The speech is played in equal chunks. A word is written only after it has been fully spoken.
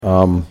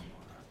Um,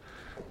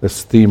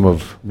 this theme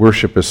of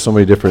worship is so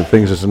many different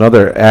things. There's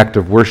another act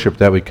of worship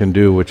that we can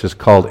do, which is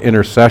called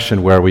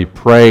intercession, where we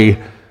pray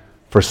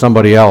for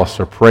somebody else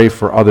or pray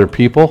for other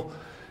people.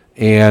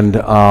 And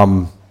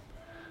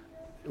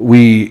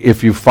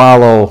if you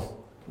follow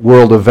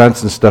world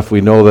events and stuff,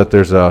 we know that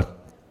there's a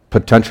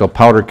potential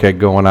powder keg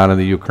going on in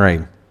the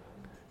Ukraine.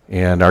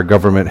 And our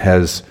government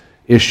has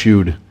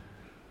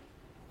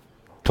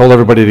told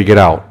everybody to get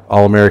out,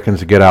 all Americans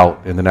to get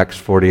out in the next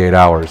 48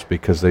 hours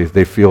because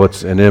they feel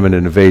it's an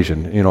imminent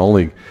invasion.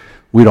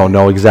 We don't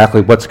know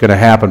exactly what's going to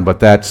happen, but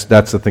that's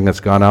the thing that's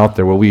gone out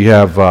there. Well, we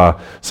have,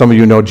 some of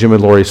you know Jim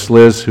and Lori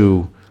Sliz,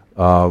 who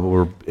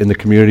were in the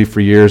community for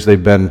years.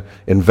 They've been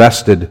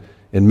invested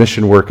in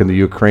mission work in the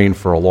Ukraine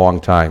for a long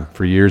time,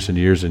 for years and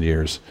years and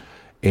years.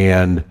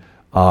 And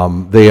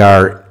they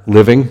are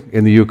living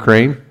in the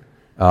Ukraine.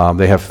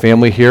 They have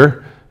family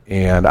here.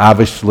 And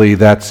obviously,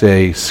 that's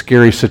a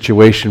scary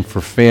situation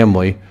for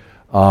family.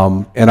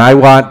 And I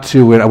want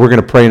to, and we're going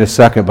to pray in a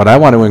second, but I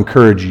want to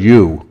encourage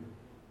you,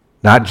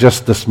 not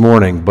just this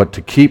morning, but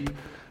to keep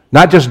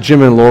not just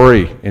Jim and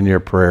Lori in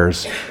your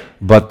prayers,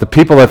 but the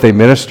people that they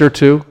minister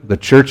to, the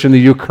church in the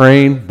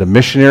Ukraine, the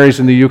missionaries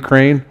in the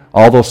Ukraine,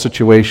 all those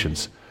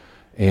situations.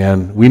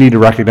 And we need to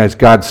recognize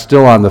God's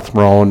still on the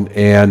throne,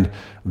 and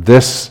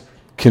this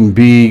can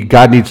be,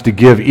 God needs to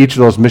give each of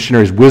those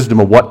missionaries wisdom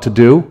of what to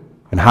do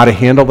and how to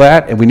handle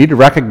that. And we need to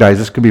recognize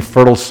this can be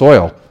fertile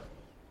soil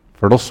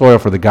for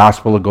the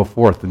gospel to go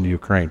forth in the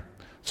Ukraine.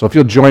 So if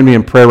you'll join me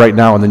in prayer right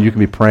now, and then you can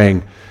be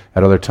praying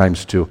at other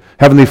times too.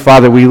 Heavenly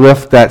Father, we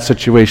lift that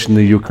situation in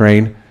the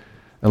Ukraine.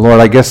 And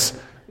Lord, I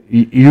guess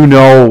you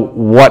know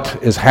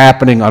what is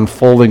happening,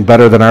 unfolding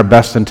better than our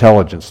best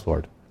intelligence,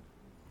 Lord.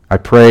 I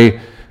pray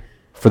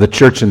for the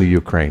church in the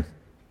Ukraine,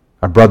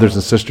 our brothers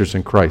and sisters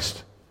in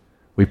Christ.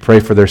 We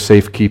pray for their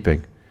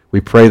safekeeping. We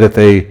pray that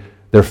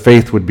their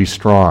faith would be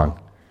strong,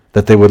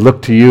 that they would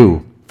look to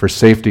you for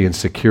safety and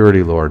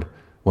security, Lord,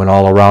 when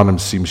all around them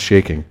seems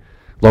shaking.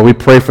 Lord, we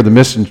pray for the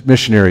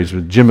missionaries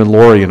with Jim and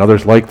Lori and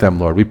others like them,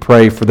 Lord. We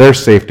pray for their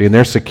safety and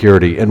their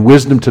security and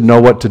wisdom to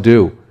know what to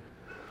do.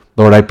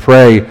 Lord, I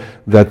pray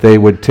that they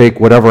would take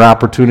whatever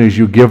opportunities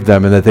you give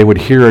them and that they would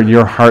hear in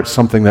your heart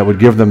something that would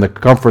give them the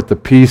comfort, the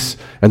peace,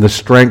 and the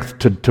strength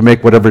to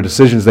make whatever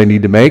decisions they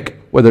need to make,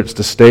 whether it's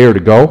to stay or to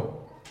go.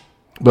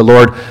 But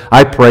Lord,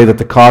 I pray that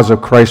the cause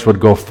of Christ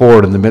would go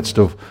forward in the midst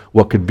of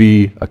what could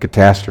be a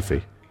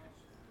catastrophe.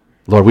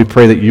 Lord, we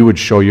pray that you would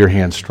show your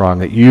hand strong,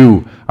 that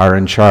you are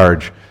in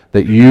charge,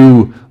 that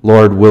you,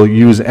 Lord, will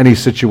use any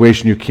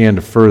situation you can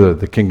to further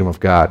the kingdom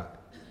of God.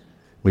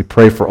 We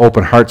pray for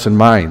open hearts and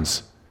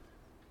minds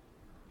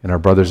in our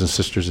brothers and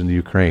sisters in the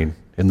Ukraine,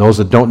 and those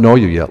that don't know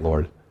you yet,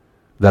 Lord,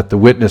 that the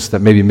witness that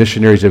maybe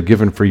missionaries have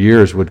given for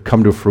years would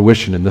come to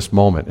fruition in this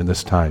moment, in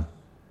this time.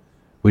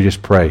 We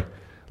just pray.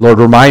 Lord,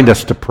 remind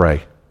us to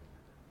pray.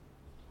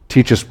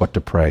 Teach us what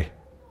to pray,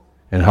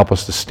 and help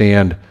us to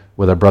stand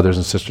with our brothers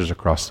and sisters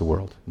across the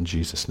world. In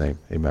Jesus' name,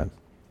 amen.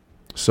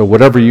 So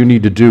whatever you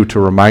need to do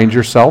to remind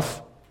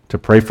yourself to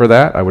pray for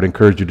that, I would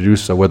encourage you to do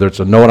so, whether it's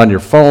a note on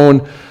your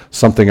phone,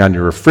 something on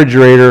your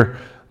refrigerator.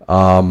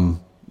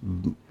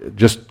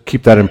 Just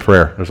keep that in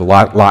prayer. There's a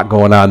lot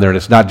going on there, and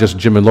it's not just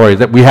Jim and Lori.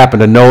 We happen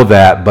to know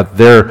that, but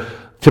they're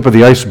tip of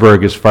the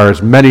iceberg as far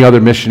as many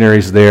other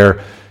missionaries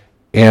there.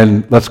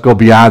 And let's go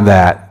beyond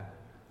that,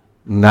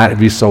 not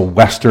be so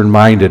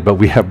Western-minded, but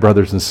we have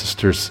brothers and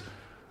sisters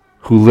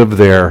who live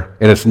there,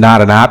 and it's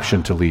not an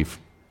option to leave.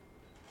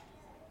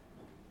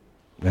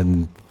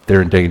 And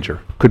they're in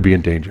danger, could be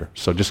in danger.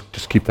 So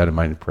just keep that in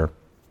mind in prayer.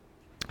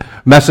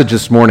 Message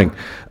this morning.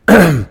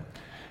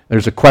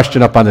 There's a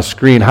question up on the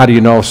screen, how do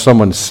you know if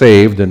someone's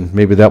saved? And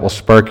maybe that will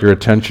spark your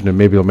attention, and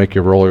maybe it'll make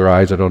you roll your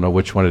eyes. I don't know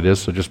which one it is,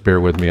 so just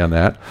bear with me on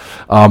that.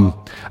 I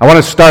want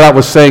to start out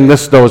with saying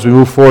this, though, as we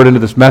move forward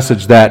into this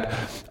message, that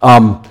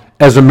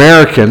as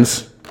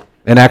Americans,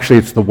 and actually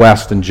it's the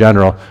West in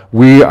general,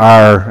 we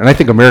are, and I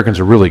think Americans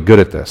are really good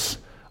at this,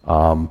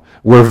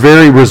 we're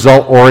very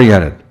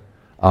result-oriented.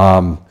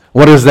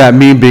 What does that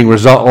mean, being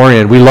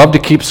result-oriented? We love to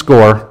keep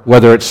score,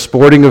 whether it's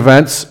sporting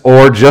events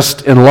or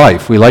just in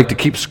life. We like to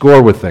keep score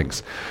with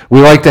things.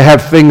 We like to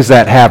have things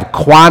that have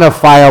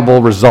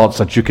quantifiable results,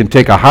 that you can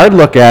take a hard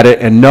look at it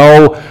and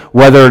know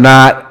whether or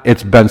not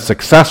it's been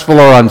successful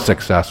or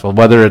unsuccessful,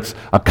 whether it's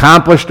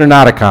accomplished or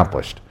not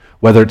accomplished,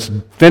 whether it's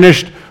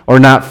finished or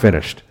not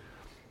finished.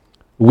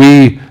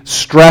 We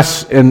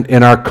stress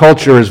in our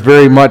culture is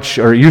very much,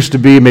 or it used to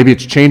be, maybe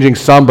it's changing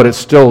some, but it's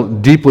still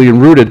deeply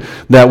enrooted,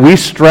 that we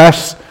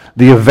stress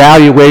the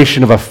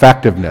evaluation of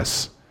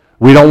effectiveness.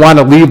 We don't want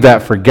to leave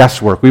that for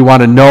guesswork. We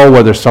want to know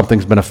whether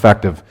something's been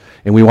effective,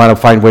 and we want to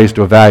find ways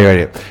to evaluate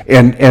it.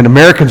 And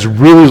Americans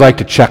really like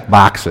to check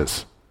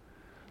boxes,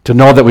 to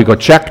know that we go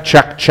check,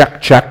 check,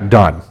 check, check,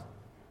 done.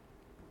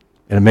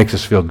 And it makes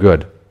us feel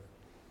good.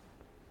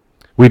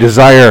 We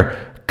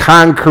desire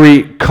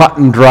concrete, cut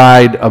and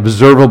dried,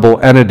 observable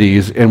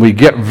entities, and we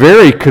get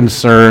very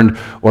concerned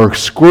or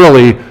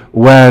squirrely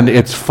when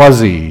it's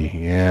fuzzy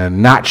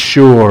and not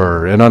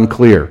sure and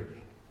unclear.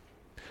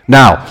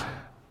 Now,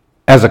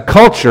 as a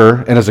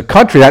culture and as a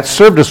country, that's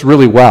served us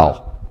really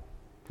well.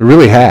 It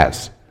really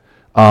has.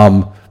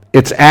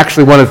 It's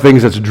actually one of the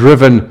things that's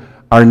driven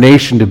our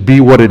nation to be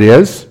what it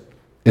is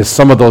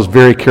some of those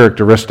very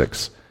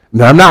characteristics.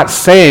 Now, I'm not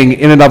saying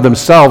in and of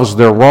themselves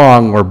they're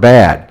wrong or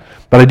bad,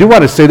 but I do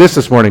want to say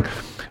this morning.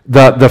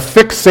 The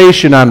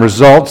fixation on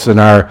results and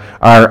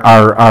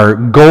our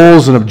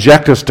goals and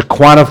objectives to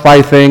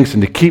quantify things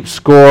and to keep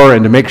score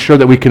and to make sure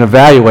that we can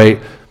evaluate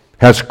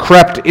has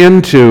crept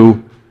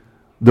into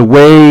the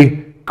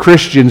way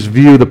Christians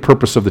view the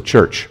purpose of the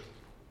church.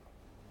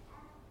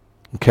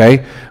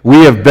 Okay?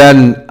 We have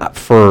been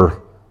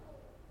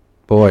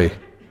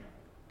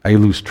I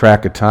lose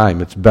track of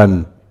time. It's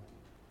been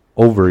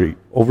over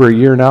a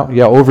year now?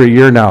 Yeah, over a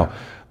year now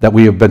that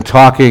we have been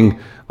talking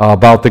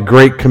about the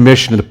Great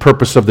Commission and the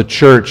purpose of the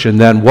church and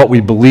then what we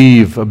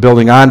believe,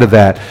 building onto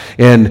that.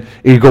 And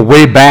you go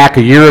way back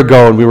a year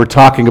ago and we were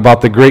talking about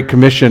the Great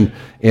Commission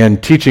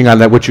and teaching on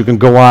that, which you can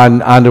go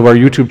onto our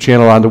YouTube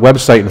channel, on the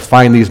website, and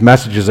find these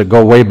messages that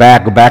go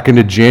back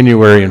into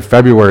January and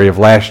February of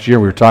last year.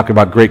 We were talking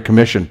about Great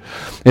Commission.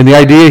 And the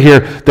idea here,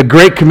 the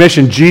Great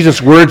Commission,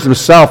 Jesus' words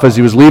himself as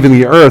he was leaving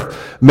the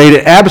earth, made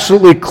it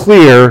absolutely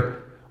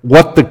clear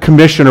what the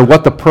commission or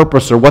what the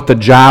purpose or what the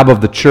job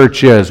of the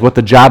church is, what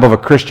the job of a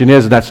Christian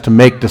is, and that's to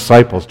make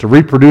disciples, to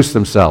reproduce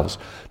themselves,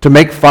 to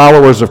make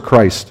followers of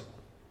Christ.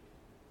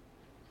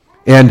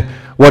 And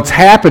what's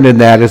happened in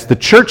that is the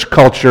church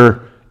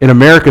culture in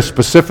America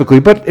specifically,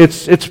 but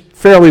it's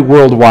fairly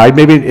worldwide.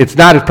 Maybe it's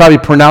not as probably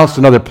pronounced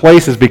in other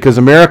places because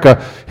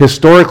America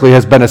historically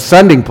has been a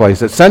sending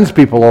place. It sends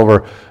people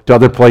over to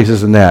other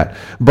places than that.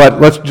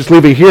 But let's just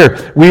leave it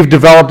here. We've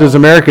developed as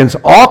Americans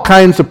all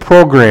kinds of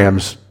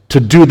programs to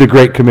do the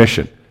Great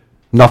Commission.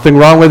 Nothing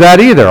wrong with that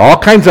either. All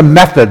kinds of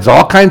methods,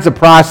 all kinds of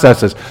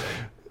processes.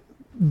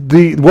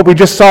 What we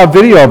just saw a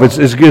video of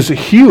is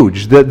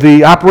huge.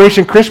 The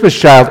Operation Christmas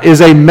Child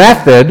is a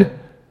method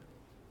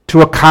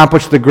to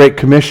accomplish the Great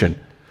Commission.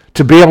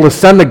 To be able to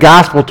send the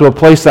gospel to a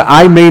place that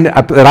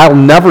I'll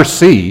never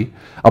see,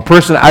 a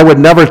person I would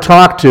never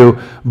talk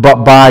to,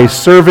 but by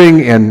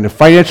serving and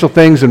financial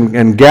things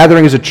and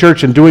gathering as a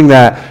church and doing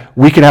that,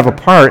 we can have a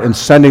part in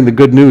sending the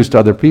good news to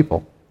other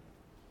people.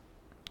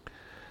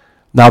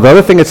 Now, the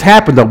other thing that's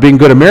happened, though, being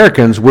good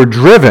Americans, we're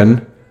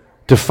driven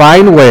to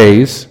find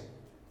ways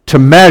to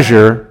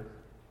measure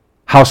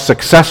how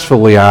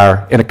successful we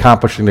are in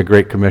accomplishing the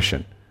Great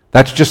Commission.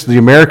 That's just the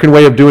American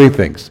way of doing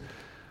things.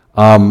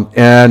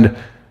 And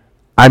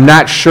I'm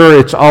not sure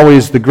it's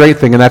always the great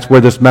thing, and that's where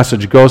this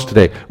message goes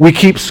today. We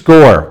keep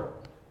score,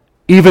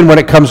 even when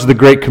it comes to the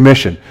Great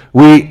Commission.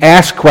 We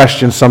ask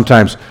questions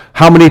sometimes.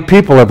 How many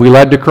people have we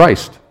led to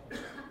Christ?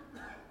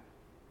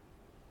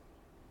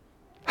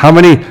 How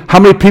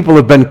many people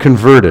have been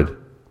converted?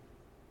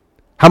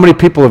 How many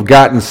people have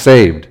gotten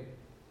saved?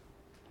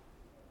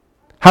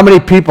 How many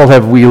people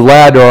have we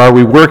led or are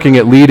we working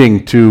at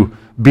leading to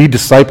be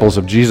disciples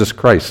of Jesus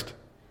Christ?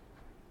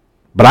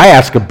 But I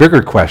ask a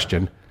bigger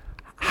question.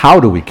 How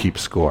do we keep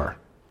score?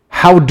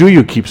 How do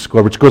you keep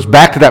score? Which goes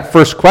back to that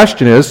first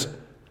question is,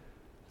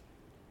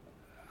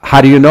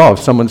 how do you know if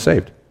someone's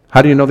saved?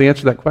 How do you know the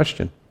answer to that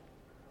question?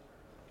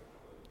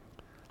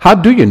 How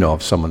do you know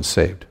if someone's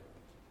saved?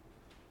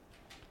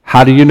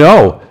 How do you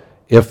know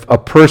if a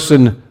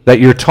person that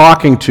you're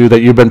talking to,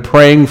 that you've been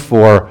praying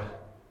for,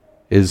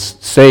 is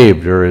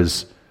saved or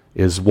is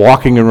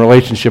walking in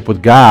relationship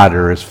with God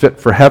or is fit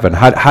for heaven?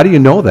 How do you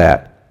know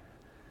that?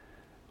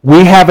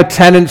 We have a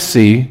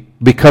tendency,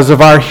 because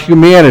of our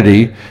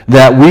humanity,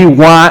 that we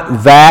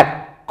want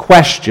that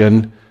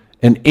question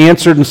and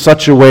answered in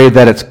such a way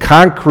that it's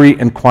concrete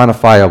and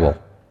quantifiable.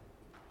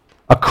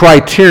 A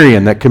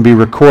criterion that can be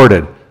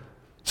recorded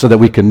so that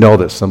we can know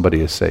that somebody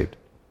is saved.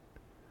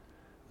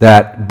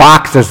 That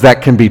boxes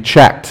that can be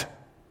checked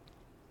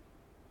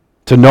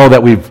to know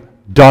that we've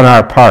done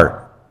our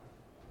part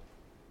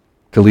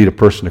to lead a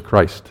person to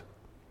Christ.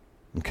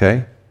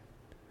 Okay?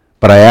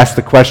 But I ask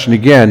the question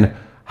again,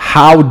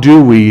 how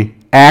do we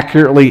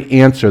accurately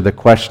answer the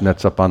question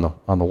that's up on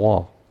the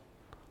wall?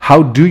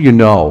 How do you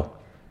know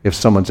if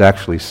someone's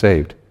actually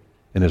saved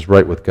and is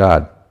right with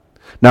God?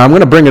 Now, I'm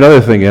going to bring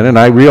another thing in, and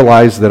I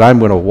realize that I'm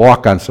going to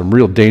walk on some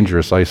real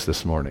dangerous ice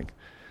this morning.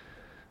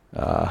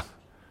 The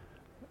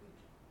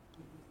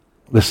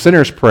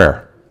sinner's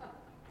prayer.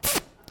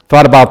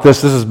 Thought about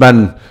this. This has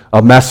been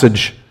a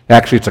message.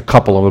 Actually, it's a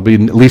couple. It'll be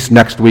at least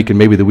next week and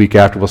maybe the week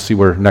after. We'll see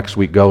where next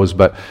week goes.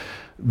 But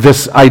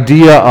this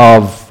idea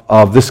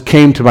of this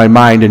came to my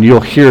mind, and you'll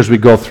hear as we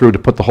go through to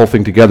put the whole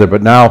thing together.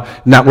 But now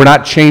we're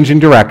not changing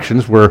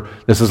directions.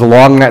 This is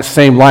along that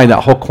same line,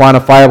 that whole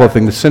quantifiable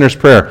thing, the sinner's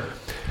prayer.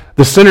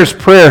 The sinner's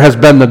prayer has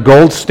been the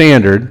gold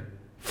standard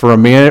for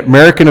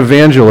American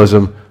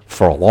evangelism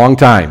for a long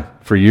time,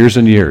 for years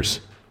and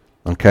years.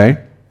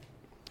 Okay?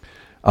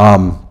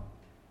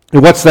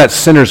 What's that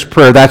sinner's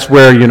prayer? That's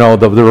where, you go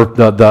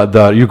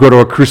to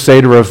a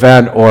crusade or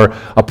event, or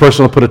a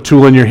person will put a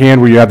tool in your hand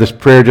where you have this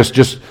prayer.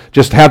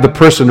 Just have the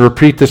person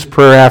repeat this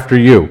prayer after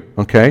you.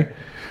 Okay?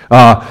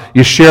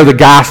 You share the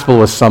gospel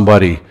with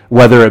somebody,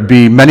 whether it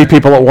be many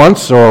people at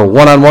once or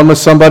one-on-one with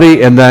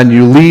somebody, and then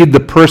you lead the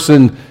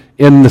person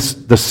in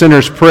the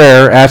sinner's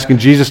prayer, asking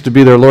Jesus to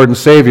be their Lord and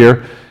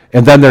Savior,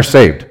 and then they're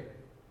saved.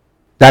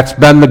 That's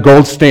been the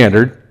gold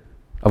standard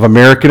of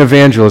American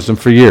evangelism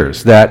for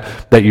years, that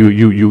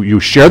you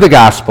share the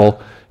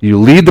gospel, you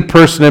lead the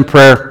person in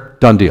prayer,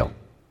 done deal.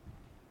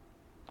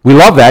 We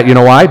love that. You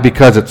know why?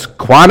 Because it's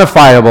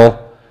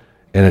quantifiable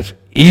and it's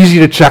easy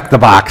to check the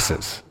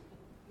boxes.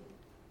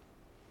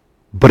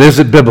 But is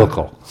it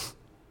biblical?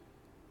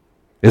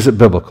 Is it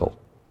biblical?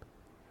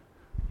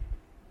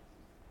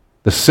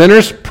 The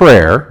sinner's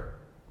prayer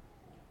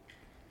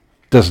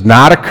does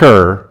not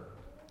occur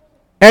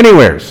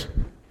anywhere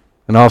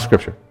in all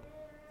Scripture.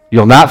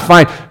 You'll not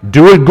find,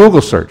 do a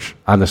Google search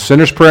on the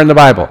sinner's prayer in the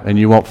Bible, and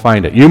you won't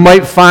find it. You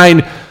might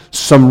find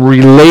some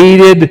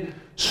related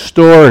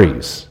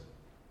stories,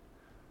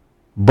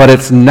 but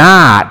it's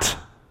not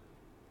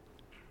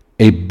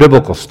a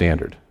biblical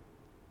standard.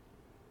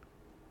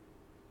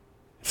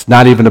 It's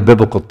not even a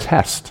biblical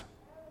test.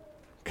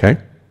 Okay?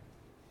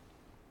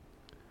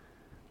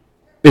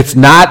 It's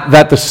not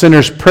that the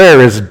sinner's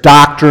prayer is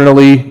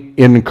doctrinally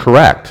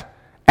incorrect.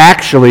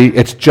 Actually,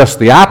 it's just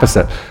the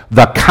opposite.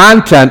 The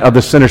content of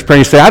the sinner's prayer,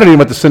 you say, I don't even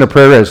know what the sinner's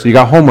prayer is. You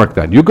got homework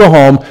then. You go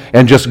home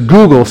and just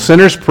Google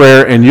sinner's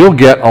prayer, and you'll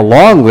get a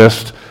long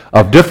list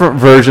of different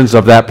versions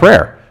of that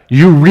prayer.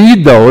 You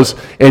read those,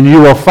 and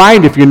you will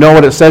find, if you know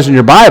what it says in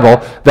your Bible,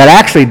 that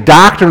actually,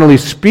 doctrinally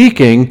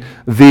speaking,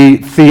 the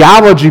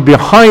theology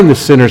behind the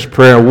sinner's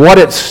prayer, what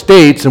it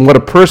states and what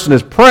a person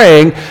is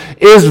praying,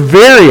 is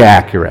very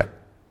accurate.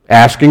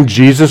 Asking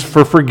Jesus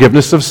for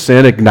forgiveness of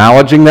sin,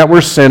 acknowledging that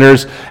we're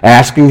sinners,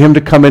 asking him to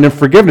come in and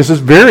forgiveness is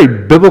very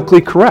biblically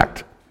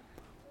correct.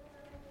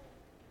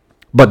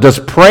 But does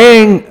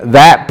praying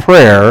that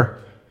prayer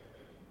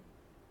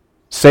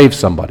save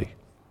somebody?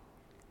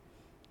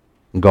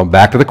 I'm going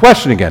back to the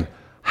question again.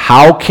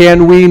 How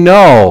can we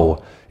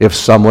know if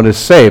someone is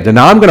saved? And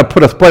now I'm going to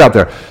put a point out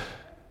there.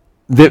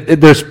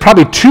 There's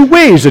probably two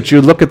ways that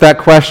you look at that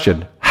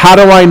question. How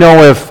do I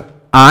know if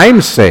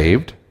I'm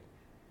saved?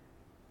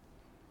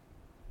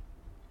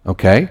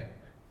 Okay?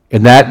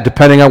 And that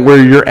depending on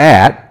where you're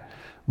at.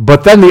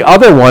 But then the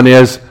other one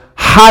is,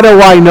 how do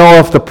I know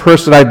if the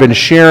person I've been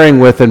sharing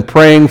with and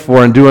praying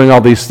for and doing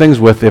all these things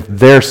with, if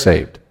they're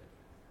saved?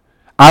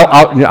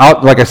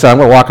 Like I said, I'm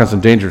going to walk on some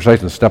dangerous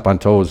ice and step on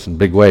toes in a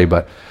big way,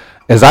 but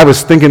as I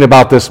was thinking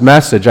about this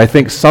message, I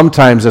think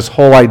sometimes this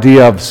whole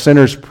idea of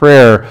sinner's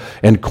prayer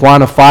and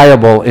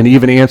quantifiable and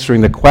even answering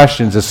the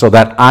questions is so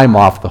that I'm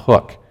off the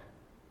hook.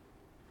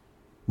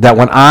 That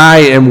when I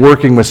am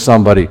working with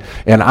somebody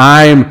and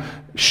I'm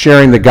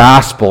sharing the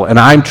gospel and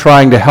I'm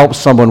trying to help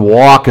someone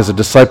walk as a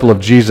disciple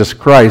of Jesus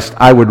Christ,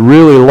 I would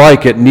really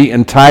like it neat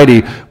and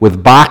tidy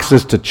with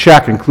boxes to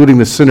check, including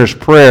the sinner's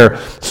prayer,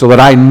 so that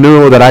I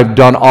know that I've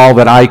done all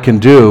that I can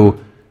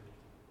do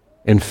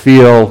and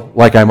feel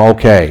like I'm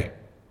okay.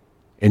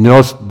 And you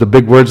notice the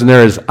big words in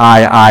there is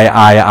I.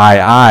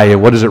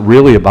 And what is it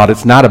really about?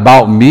 It's not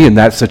about me in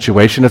that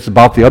situation. It's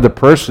about the other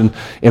person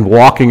in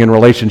walking in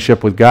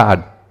relationship with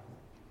God.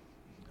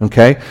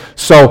 Okay?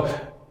 So,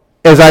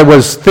 as I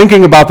was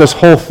thinking about this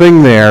whole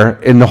thing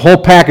there, in the whole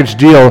package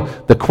deal,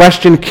 the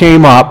question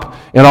came up,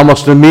 and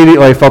almost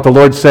immediately I felt the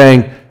Lord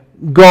saying,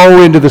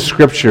 go into the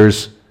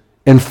Scriptures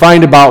and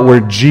find about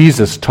where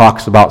Jesus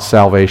talks about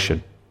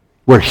salvation,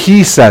 where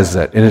he says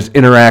it in his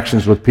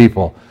interactions with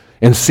people,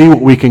 and see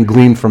what we can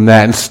glean from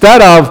that.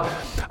 Instead of,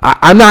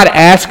 I'm not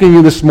asking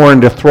you this morning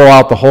to throw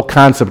out the whole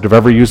concept of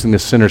ever using the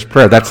sinner's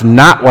prayer. That's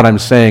not what I'm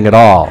saying at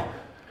all.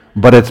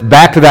 But it's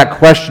back to that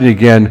question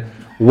again.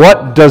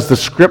 What does the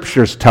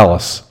Scriptures tell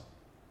us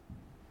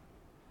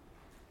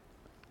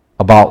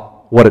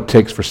about what it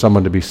takes for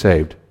someone to be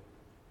saved?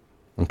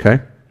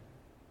 Okay?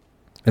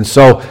 And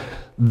so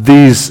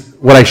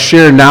what I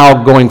share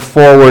now going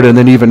forward, and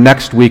then even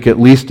next week at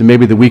least, and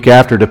maybe the week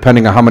after,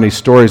 depending on how many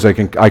stories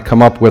I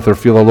come up with or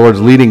feel the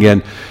Lord's leading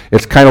in,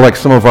 it's kind of like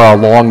some of our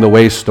along the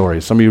way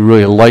stories. Some of you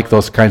really like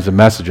those kinds of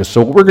messages.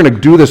 So what we're going to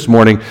do this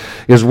morning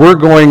is we're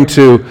going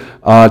to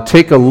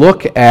take a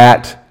look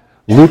at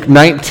Luke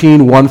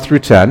 19, 1 through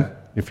 10.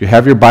 If you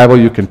have your Bible,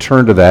 you can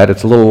turn to that.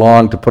 It's a little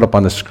long to put up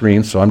on the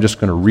screen, so I'm just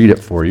going to read it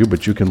for you,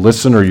 but you can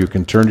listen or you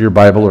can turn to your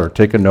Bible or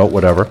take a note,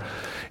 whatever.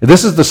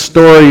 This is the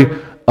story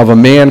of a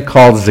man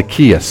called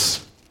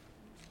Zacchaeus.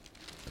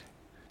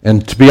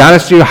 And to be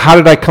honest with you, how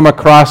did I come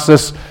across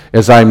this?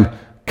 As I'm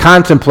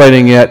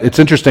contemplating it, it's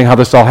interesting how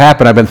this all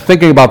happened. I've been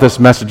thinking about this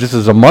message. This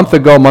is a month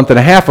and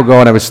a half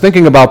ago, and I was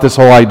thinking about this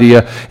whole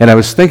idea, and I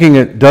was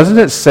thinking, doesn't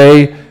it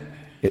say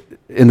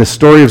in the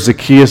story of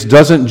Zacchaeus,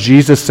 doesn't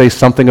Jesus say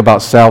something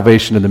about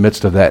salvation in the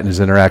midst of that in his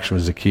interaction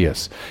with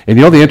Zacchaeus? And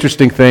you know the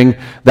interesting thing?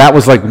 That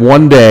was like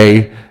one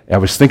day, I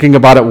was thinking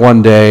about it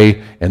one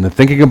day, and then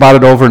thinking about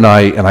it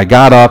overnight, and I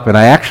got up, and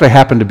I actually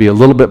happened to be a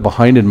little bit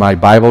behind in my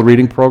Bible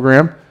reading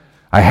program.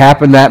 I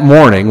happened that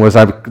morning,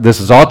 this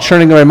is all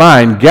churning in my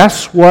mind,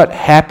 guess what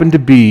happened to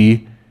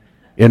be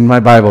in my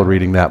Bible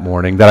reading that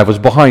morning that I was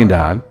behind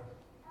on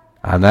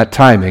that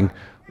timing,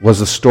 was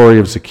the story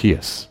of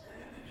Zacchaeus.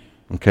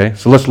 Okay,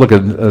 so let's look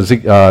at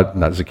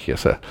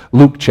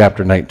Luke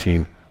chapter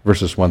 19,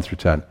 verses 1 through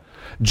 10.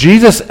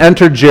 Jesus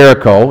entered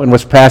Jericho and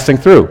was passing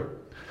through.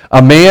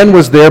 A man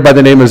was there by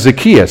the name of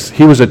Zacchaeus.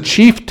 He was a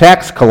chief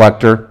tax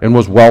collector and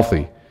was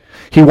wealthy.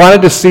 He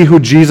wanted to see who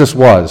Jesus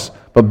was,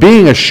 but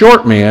being a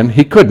short man,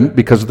 he couldn't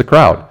because of the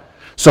crowd.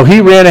 So he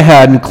ran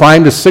ahead and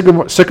climbed a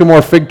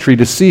sycamore fig tree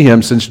to see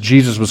him, since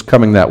Jesus was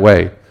coming that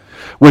way.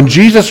 When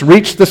Jesus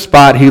reached the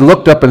spot, he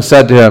looked up and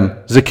said to him,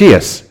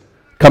 "Zacchaeus,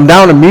 come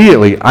down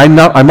immediately. I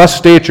must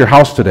stay at your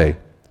house today."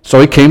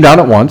 So he came down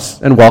at once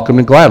and welcomed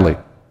him gladly.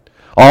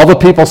 All the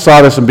people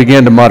saw this and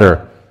began to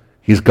mutter,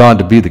 "He's gone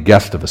to be the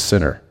guest of a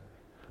sinner."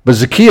 But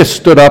Zacchaeus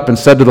stood up and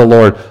said to the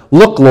Lord,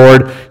 "Look,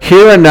 Lord,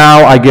 here and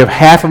now I give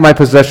half of my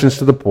possessions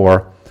to the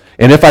poor,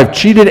 and if I've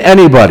cheated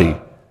anybody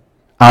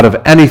out of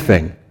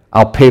anything,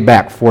 I'll pay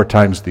back 4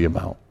 times the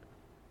amount."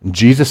 And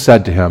Jesus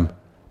said to him,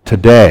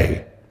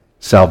 "Today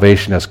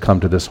salvation has come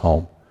to this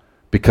home,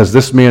 because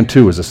this man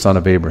too is a son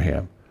of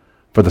Abraham.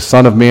 For the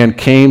Son of Man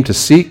came to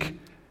seek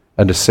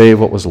and to save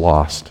what was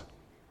lost."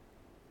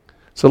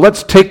 So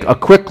let's take a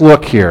quick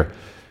look here.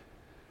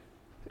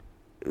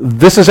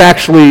 This is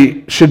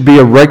actually should be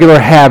a regular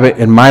habit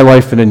in my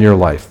life and in your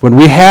life. When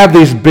we have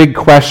these big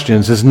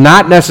questions, it's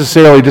not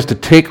necessarily just to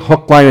take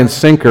hook, line, and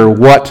sinker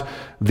what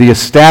the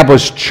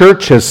established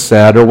church has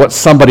said or what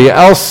somebody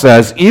else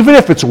says, even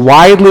if it's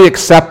widely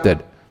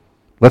accepted.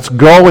 Let's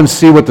go and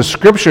see what the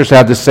Scriptures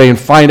have to say and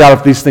find out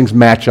if these things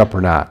match up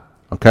or not.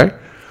 Okay?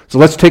 So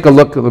let's take a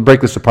look,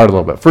 break this apart a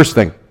little bit. First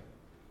thing,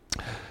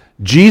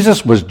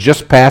 Jesus was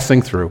just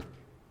passing through.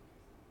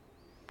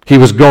 He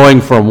was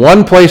going from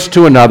one place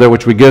to another,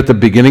 which we get at the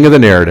beginning of the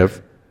narrative.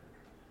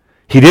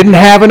 He didn't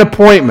have an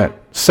appointment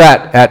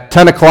set at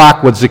 10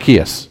 o'clock with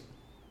Zacchaeus.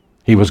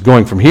 He was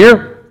going from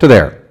here to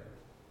there.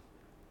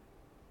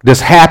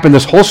 This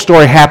whole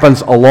story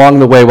happens along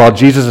the way while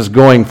Jesus is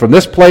going from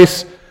this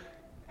place,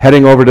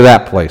 heading over to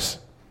that place.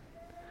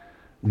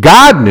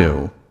 God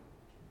knew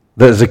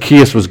that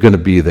Zacchaeus was going to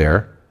be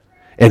there,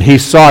 and he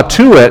saw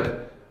to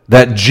it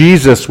that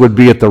Jesus would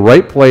be at the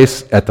right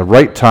place at the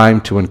right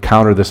time to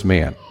encounter this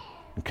man.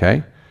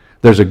 Okay?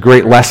 There's a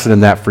great lesson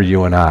in that for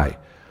you and I.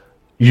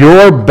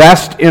 Your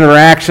best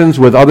interactions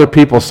with other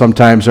people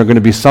sometimes are going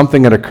to be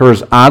something that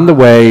occurs on the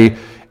way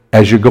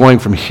as you're going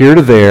from here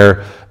to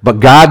there, but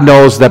God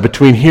knows that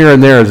between here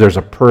and there's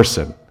a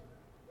person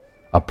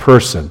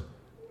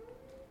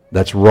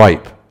that's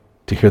ripe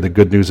to hear the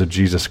good news of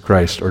Jesus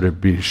Christ or to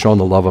be shown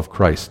the love of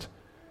Christ.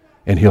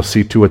 And he'll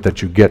see to it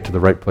that you get to the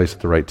right place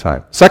at the right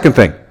time. Second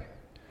thing,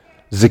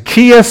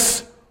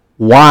 Zacchaeus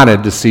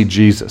wanted to see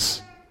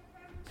Jesus.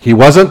 He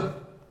wasn't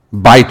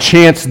by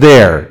chance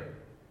there.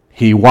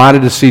 He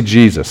wanted to see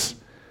Jesus.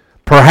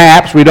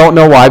 Perhaps, we don't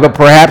know why, but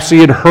perhaps he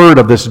had heard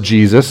of this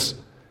Jesus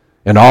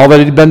and all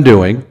that he'd been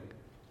doing.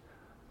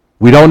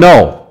 We don't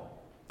know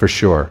for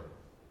sure.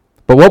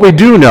 But what we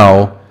do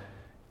know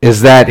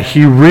is that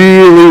he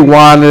really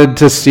wanted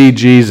to see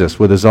Jesus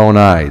with his own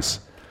eyes.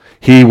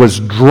 He was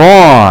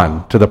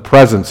drawn to the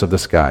presence of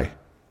this guy.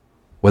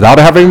 Without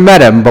having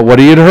met him, but what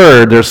he had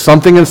heard, there's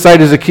something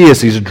inside of Zacchaeus.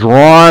 He's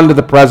drawn to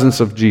the presence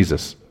of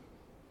Jesus.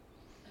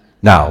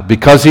 Now,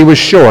 because he was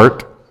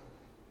short,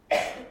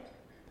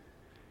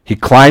 he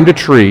climbed a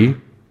tree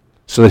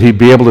so that he'd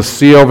be able to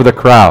see over the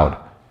crowd.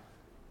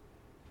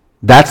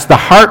 That's the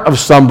heart of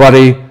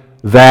somebody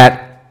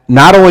that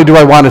not only do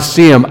I want to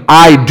see him,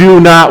 I do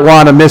not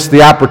want to miss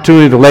the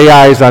opportunity to lay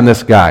eyes on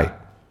this guy.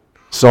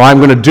 So I'm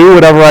going to do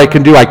whatever I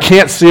can do. I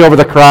can't see over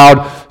the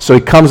crowd, so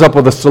he comes up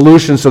with a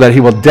solution so that he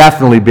will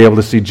definitely be able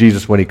to see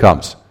Jesus when he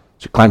comes.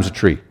 So he climbs a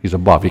tree. He's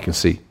above. He can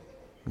see.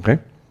 Okay?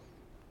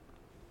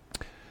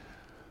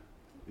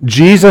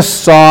 Jesus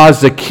saw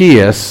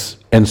Zacchaeus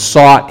and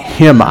sought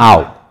him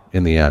out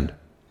in the end.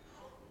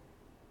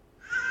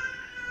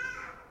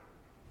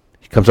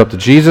 He comes up to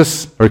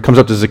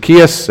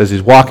Zacchaeus as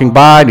he's walking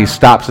by, and he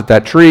stops at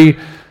that tree,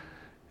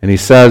 and he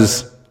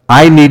says,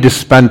 "I need to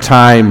spend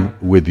time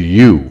with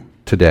you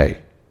today."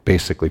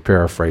 Basically,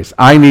 paraphrase.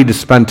 I need to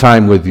spend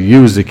time with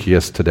you,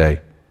 Zacchaeus,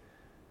 today.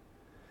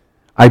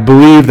 I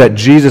believe that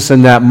Jesus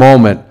in that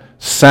moment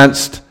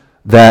sensed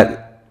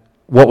that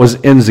what was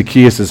in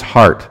Zacchaeus'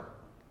 heart.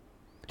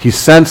 He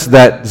sensed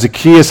that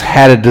Zacchaeus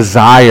had a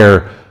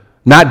desire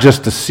not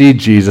just to see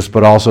Jesus,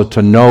 but also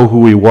to know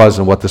who he was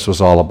and what this was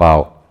all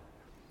about.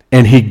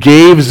 And he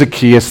gave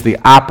Zacchaeus the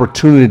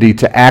opportunity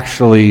to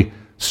actually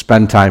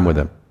spend time with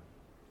him.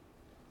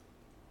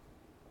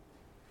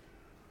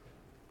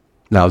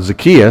 Now,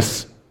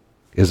 Zacchaeus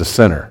is a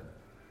sinner.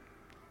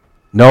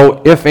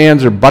 No ifs,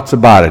 ands, or buts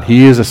about it.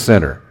 He is a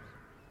sinner.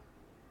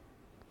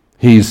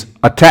 He's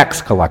a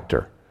tax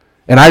collector.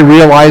 And I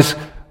realize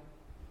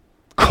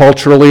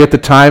culturally at the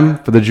time,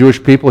 for the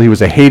Jewish people, he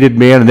was a hated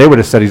man, and they would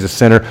have said he's a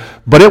sinner.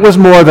 But it was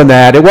more than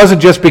that. It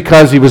wasn't just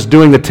because he was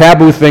doing the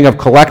taboo thing of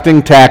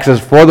collecting taxes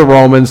for the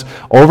Romans,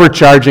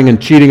 overcharging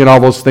and cheating and all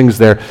those things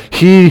there.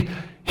 He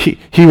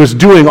was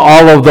doing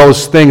all of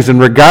those things, and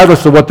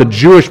regardless of what the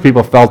Jewish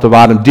people felt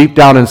about him, deep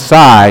down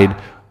inside,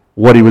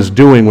 what he was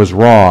doing was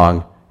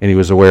wrong, and he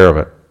was aware of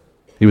it.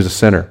 He was a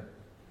sinner.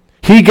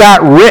 He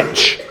got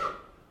rich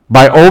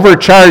by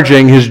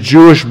overcharging his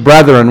Jewish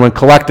brethren when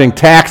collecting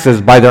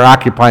taxes by their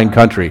occupying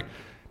country.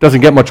 It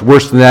doesn't get much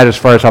worse than that as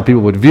far as how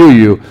people would view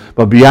you,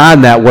 but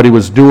beyond that, what he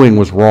was doing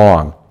was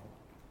wrong.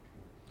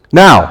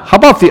 Now, how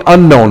about the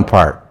unknown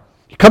part?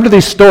 You come to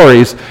these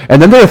stories,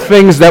 and then there are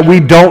things that we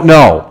don't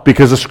know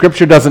because the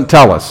Scripture doesn't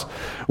tell us.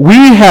 We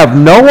have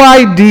no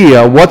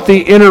idea what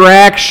the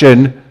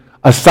interaction,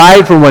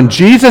 aside from when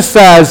Jesus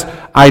says,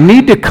 I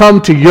need to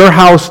come to your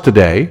house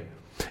today,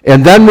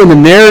 and then when the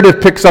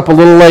narrative picks up a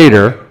little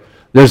later,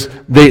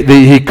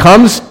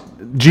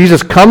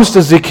 Jesus comes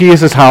to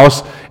Zacchaeus'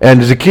 house,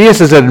 and Zacchaeus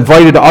has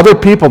invited other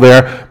people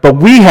there, but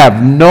we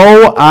have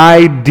no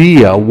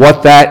idea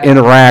what that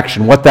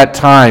interaction, what that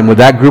time with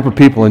that group of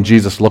people and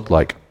Jesus looked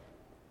like.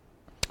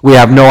 We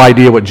have no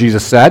idea what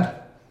Jesus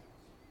said.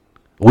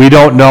 We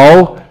don't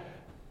know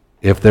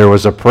if there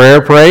was a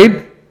prayer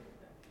prayed.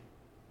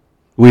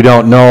 We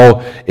don't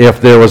know if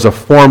there was a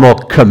formal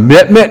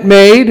commitment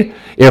made,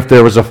 if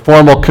there was a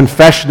formal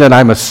confession that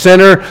I'm a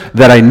sinner,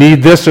 that I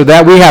need this or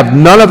that. We have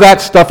none of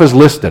that stuff is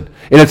listed.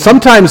 And it's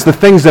sometimes the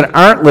things that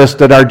aren't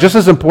listed are just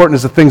as important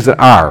as the things that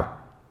are.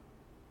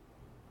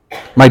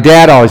 My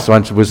dad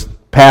always was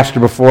pastor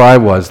before I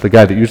was, the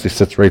guy that usually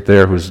sits right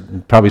there, who's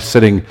probably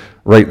sitting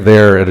right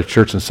there at a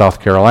church in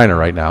South Carolina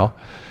right now.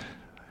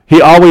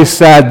 He always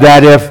said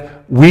that if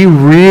we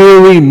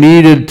really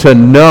needed to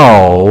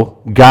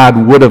know,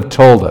 God would have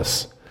told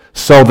us.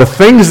 So the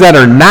things that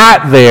are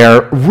not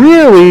there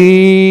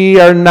really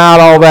are not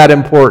all that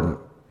important.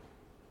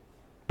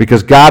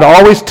 Because God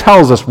always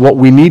tells us what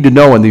we need to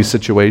know in these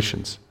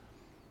situations.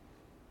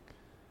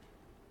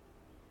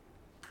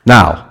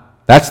 Now,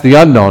 that's the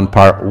unknown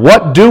part.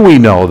 What do we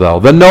know, though?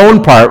 The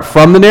known part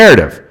from the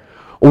narrative.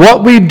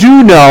 What we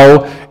do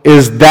know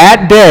is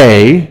that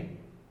day,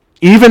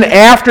 even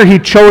after he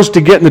chose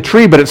to get in the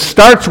tree, but it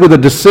starts with a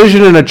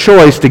decision and a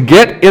choice to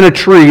get in a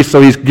tree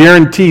so he's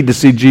guaranteed to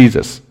see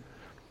Jesus.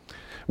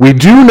 We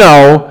do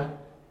know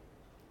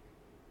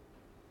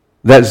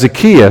that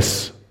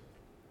Zacchaeus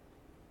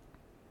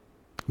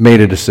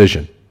made a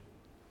decision.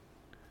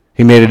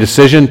 He made a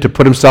decision to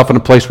put himself in a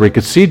place where he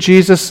could see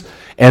Jesus,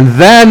 and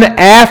then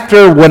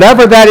after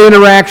whatever that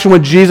interaction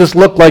with Jesus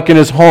looked like in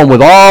his home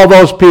with all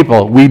those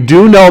people, we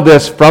do know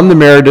this from the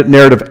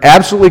narrative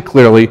absolutely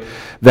clearly,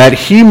 that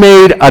he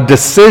made a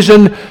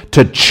decision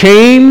to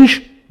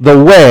change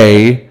the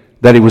way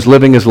that he was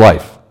living his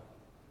life.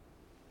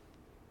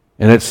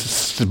 And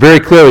it's very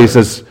clear, he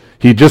says,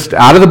 he just,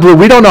 out of the blue,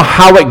 we don't know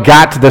how it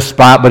got to this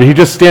spot, but he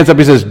just stands up,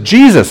 he says,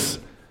 Jesus.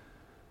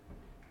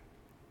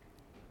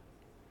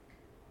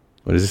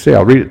 What does he say?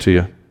 I'll read it to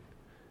you.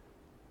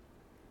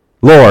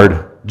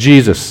 Lord,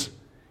 Jesus,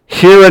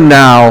 here and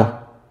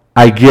now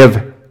I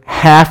give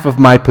half of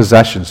my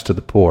possessions to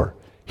the poor.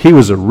 He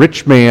was a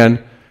rich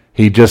man.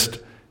 He just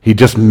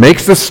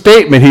makes a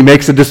statement. He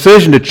makes a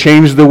decision to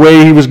change the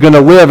way he was going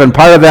to live, and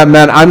part of that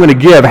meant I'm going to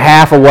give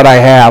half of what I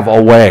have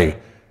away.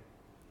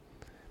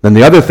 Then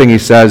the other thing he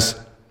says,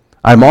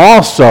 I'm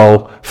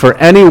also, for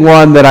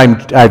anyone that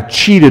I've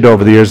cheated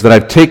over the years, that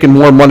I've taken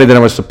more money than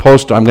I was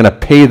supposed to, I'm going to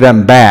pay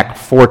them back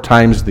 4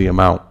 times the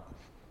amount.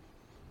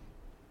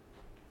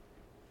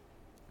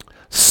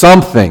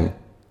 Something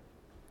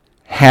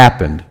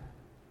happened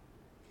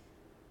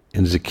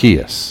in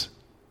Zacchaeus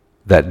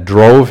that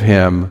drove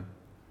him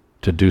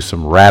to do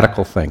some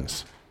radical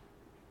things.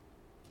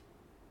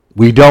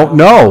 We don't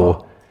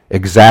know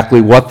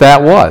exactly what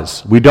that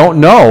was. We don't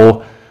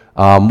know.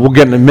 We'll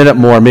get in a minute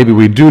more. Maybe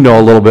we do know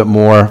a little bit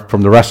more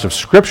from the rest of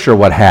Scripture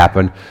what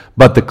happened.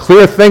 But the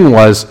clear thing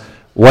was,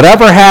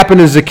 whatever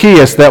happened to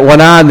Zacchaeus that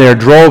went on there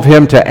drove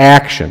him to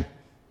action.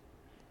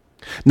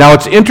 Now,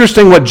 it's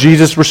interesting what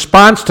Jesus'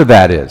 response to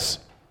that is.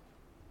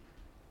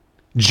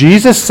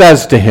 Jesus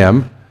says to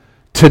him,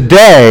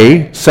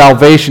 today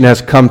salvation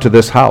has come to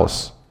this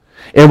house.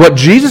 And what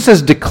Jesus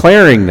is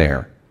declaring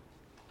there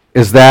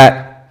is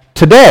that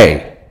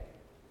today,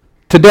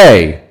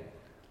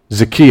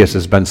 Zacchaeus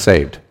has been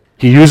saved.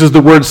 He uses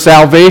the word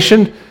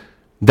salvation.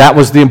 That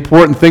was the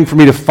important thing for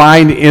me to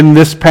find in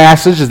this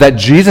passage, is that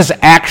Jesus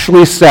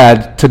actually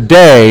said,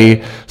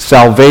 today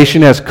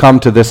salvation has come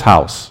to this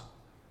house.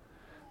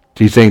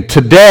 He's saying,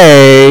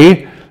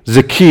 today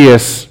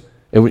Zacchaeus,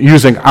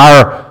 using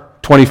our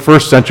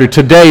 21st century,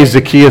 today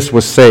Zacchaeus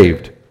was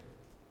saved.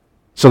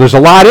 So there's a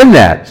lot in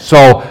that.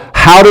 So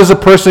how does a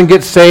person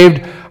get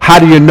saved? How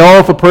do you know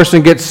if a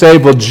person gets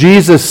saved? Well,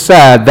 Jesus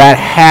said that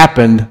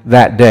happened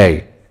that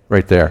day,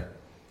 right there.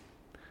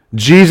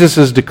 Jesus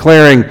is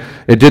declaring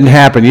it didn't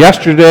happen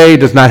yesterday,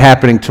 it is not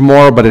happening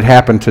tomorrow, but it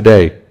happened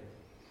today.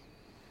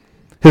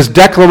 His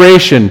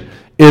declaration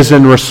is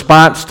in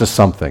response to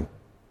something.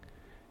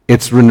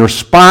 It's in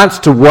response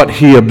to what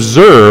he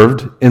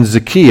observed in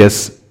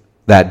Zacchaeus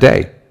that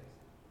day.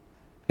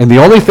 And the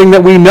only thing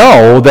that we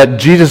know that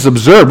Jesus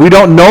observed, we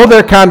don't know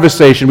their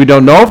conversation, we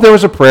don't know if there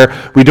was a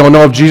prayer, we don't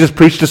know if Jesus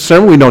preached a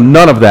sermon, we know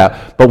none of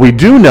that. But we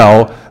do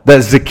know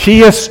that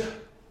Zacchaeus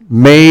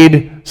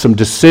made some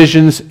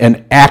decisions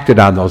and acted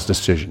on those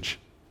decisions.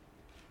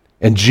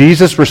 And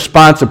Jesus'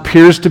 response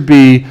appears to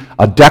be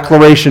a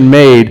declaration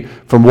made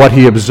from what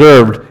he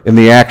observed in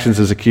the actions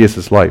of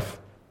Zacchaeus' life.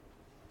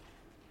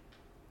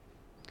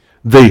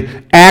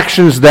 The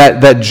actions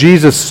that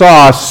Jesus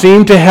saw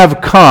seem to have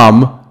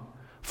come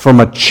from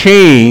a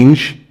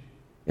change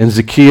in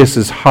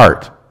Zacchaeus'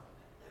 heart.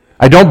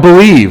 I don't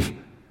believe,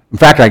 in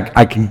fact,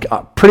 I can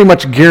pretty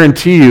much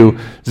guarantee you,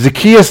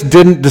 Zacchaeus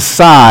didn't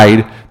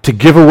decide to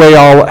give away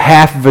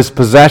half of his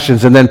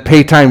possessions and then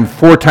pay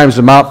 4 times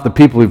the amount to the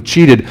people who've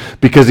cheated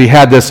because he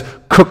had this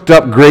cooked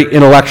up great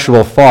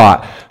intellectual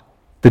thought.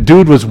 The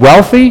dude was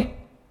wealthy.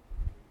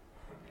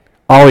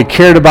 All he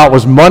cared about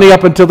was money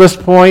up until this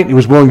point. He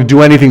was willing to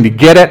do anything to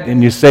get it.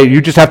 And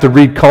you just have to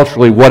read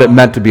culturally what it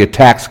meant to be a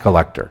tax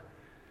collector.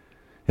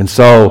 And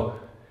so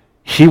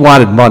he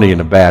wanted money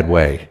in a bad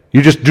way.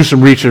 You just do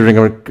some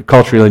research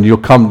culturally and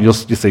you'll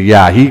say,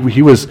 yeah,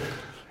 he was.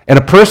 And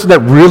a person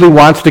that really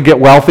wants to get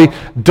wealthy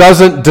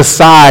doesn't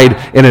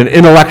decide in an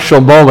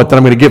intellectual moment that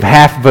I'm going to give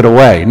half of it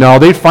away. No,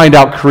 they find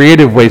out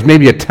creative ways,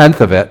 maybe a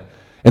tenth of it,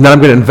 and then I'm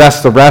going to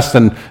invest the rest,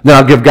 and then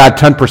I'll give God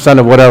 10%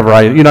 of whatever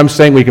I'm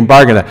saying we can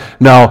bargain that.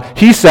 No,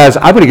 he says,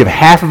 I'm going to give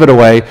half of it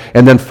away,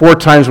 and then 4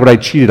 times what I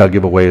cheated I'll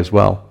give away as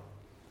well.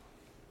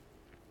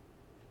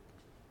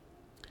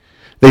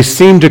 They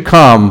seem to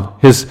come,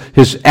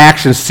 his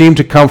actions seem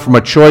to come from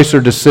a choice or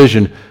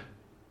decision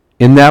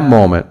in that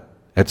moment.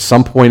 At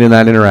some point in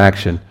that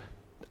interaction,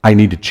 I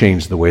need to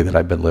change the way that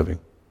I've been living.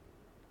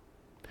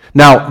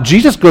 Now,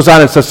 Jesus goes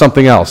on and says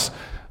something else.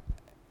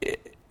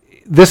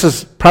 This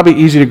is probably a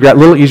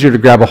little easier to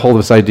grab a hold of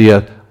this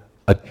idea,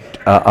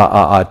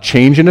 a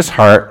change in his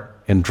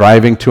heart and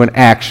driving to an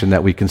action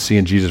that we can see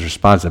in Jesus'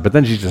 response to it. But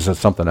then Jesus says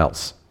something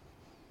else.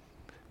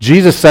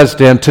 Jesus says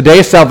to him,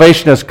 today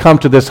salvation has come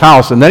to this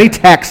house. And then he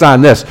tacks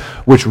on this,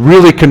 which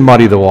really can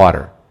muddy the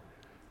water.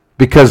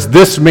 Because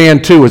this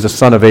man too is a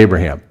son of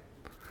Abraham.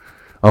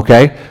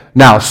 Okay?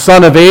 Now,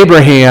 son of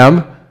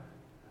Abraham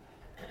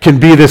can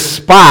be this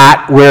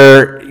spot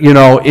where,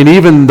 and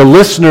even the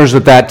listeners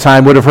at that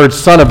time would have heard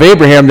son of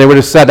Abraham, they would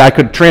have said, I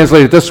could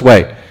translate it this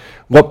way.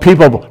 What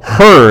people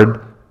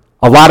heard,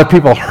 a lot of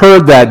people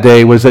heard that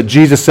day was that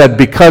Jesus said,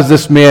 because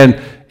this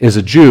man is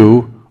a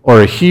Jew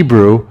or a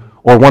Hebrew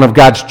or one of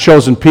God's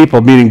chosen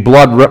people, meaning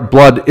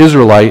blood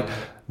Israelite,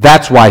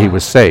 that's why he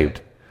was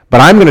saved.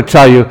 But I'm going to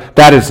tell you,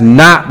 that is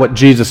not what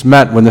Jesus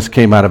meant when this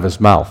came out of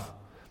his mouth.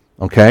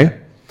 Okay?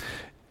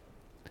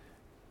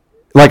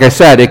 Like I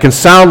said, it can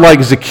sound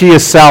like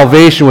Zacchaeus'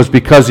 salvation was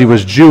because he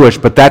was Jewish,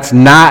 but that's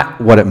not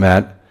what it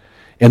meant.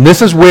 And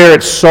this is where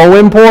it's so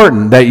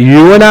important that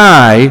you and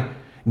I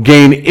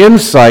gain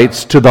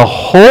insights to the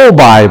whole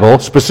Bible,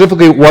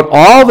 specifically what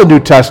all the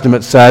New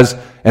Testament says,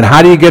 and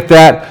how do you get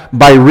that?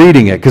 By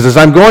reading it. Because as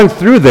I'm going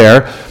through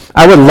there,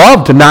 I would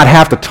love to not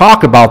have to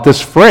talk about this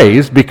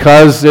phrase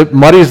because it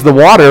muddies the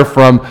water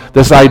from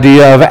this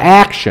idea of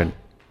action.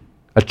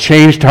 A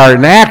changed heart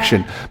in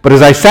action. But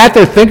as I sat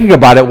there thinking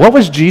about it, what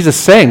was Jesus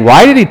saying?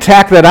 Why did he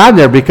tack that on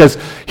there? Because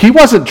he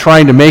wasn't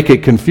trying to make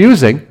it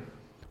confusing.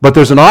 But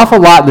there's an awful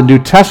lot in the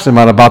New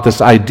Testament about this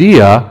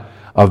idea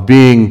of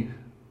being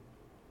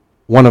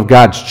one of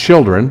God's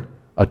children,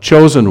 a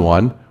chosen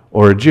one,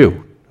 or a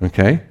Jew.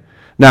 Okay?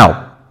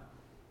 Now,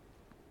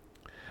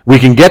 we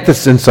can get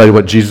this insight of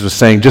what Jesus was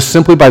saying just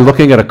simply by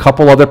looking at a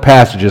couple other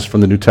passages from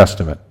the New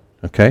Testament.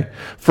 Okay?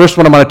 First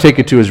one I'm going to take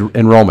you to is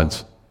in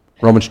Romans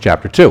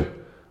chapter 2.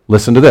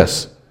 Listen to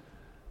this.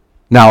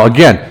 Now,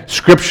 again,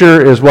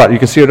 Scripture is what? You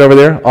can see it over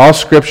there? All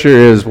Scripture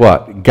is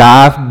what?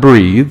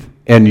 God-breathed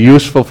and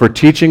useful for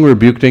teaching,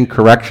 rebuking,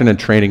 correction, and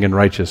training in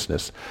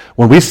righteousness.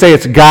 When we say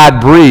it's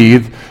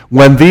God-breathed,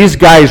 when these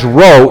guys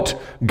wrote,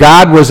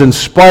 God was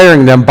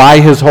inspiring them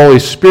by His Holy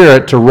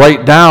Spirit to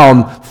write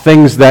down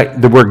things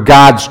that were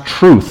God's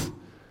truth.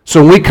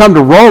 So when we come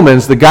to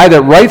Romans, the guy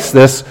that writes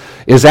this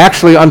is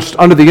actually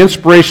under the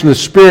inspiration of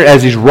the Spirit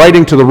as he's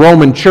writing to the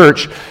Roman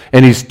church,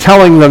 and he's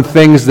telling them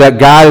things that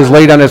God has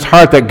laid on his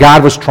heart that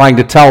God was trying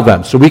to tell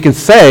them. So we can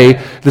say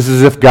this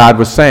is as if God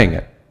was saying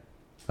it.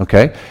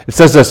 Okay? It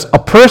says this, a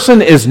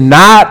person is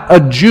not a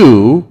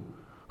Jew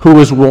who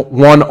is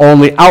one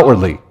only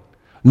outwardly,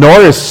 nor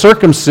is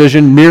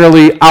circumcision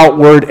merely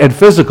outward and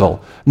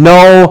physical.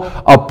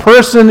 No, a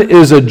person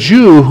is a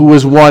Jew who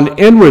is one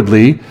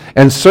inwardly,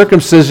 and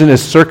circumcision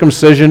is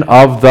circumcision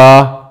of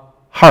the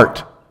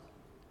heart.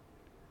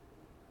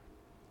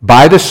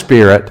 By the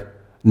Spirit,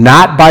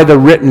 not by the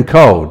written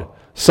code.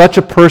 Such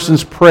a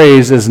person's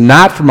praise is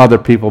not from other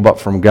people, but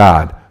from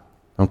God.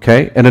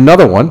 Okay? And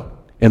another one,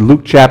 in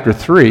Luke chapter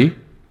 3,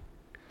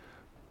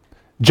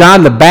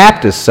 John the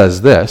Baptist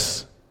says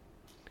this.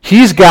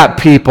 He's got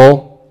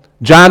people,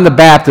 John the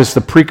Baptist,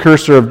 the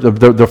precursor of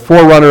the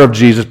forerunner of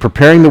Jesus,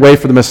 preparing the way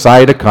for the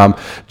Messiah to come.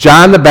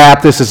 John the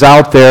Baptist is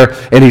out there,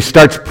 and he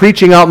starts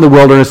preaching out in the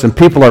wilderness, and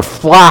people are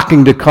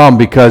flocking to come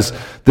because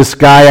this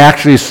guy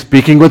actually is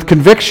speaking with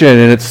conviction,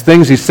 and it's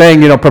things he's saying,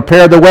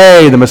 prepare the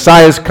way, the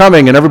Messiah is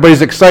coming, and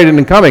everybody's excited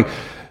and coming.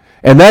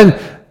 And then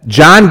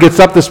John gets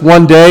up this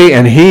one day,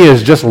 and he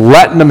is just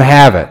letting them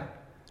have it.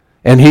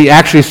 And he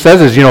actually says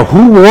this,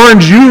 who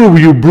warned you,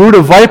 you brood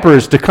of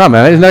vipers, to come?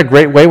 And isn't that a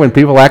great way when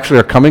people actually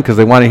are coming because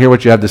they want to hear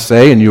what you have to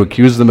say and you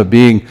accuse them of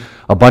being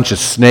a bunch of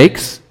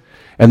snakes?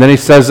 And then he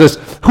says this,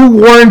 who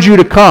warned you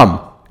to come?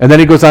 And then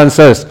he goes on and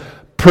says,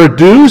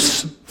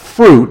 produce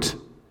fruit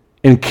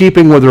in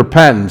keeping with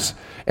repentance.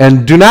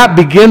 And do not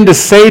begin to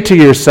say to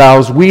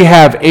yourselves, we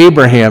have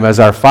Abraham as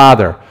our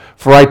father.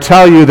 For I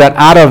tell you that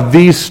out of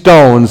these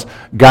stones,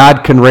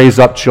 God can raise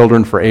up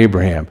children for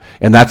Abraham.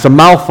 And that's a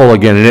mouthful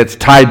again, and it's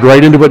tied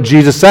right into what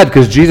Jesus said,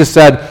 because Jesus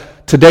said,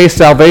 today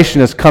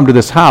salvation has come to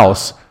this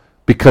house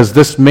because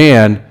this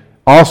man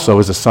also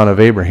is a son of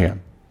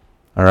Abraham.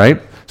 All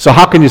right? So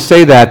how can you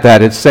say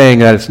that it's saying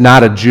that it's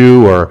not a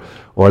Jew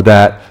or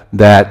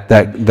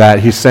that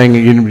he's saying,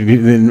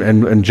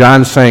 and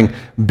John's saying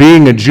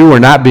being a Jew or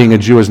not being a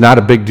Jew is not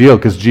a big deal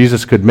because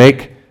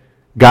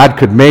God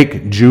could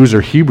make Jews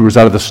or Hebrews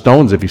out of the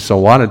stones if he so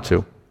wanted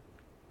to.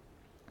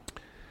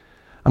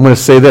 I'm going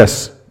to say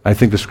this. I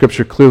think the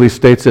scripture clearly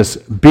states this.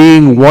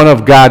 Being one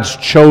of God's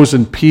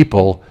chosen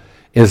people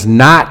is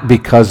not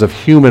because of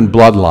human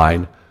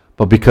bloodline,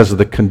 but because of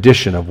the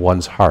condition of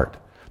one's heart.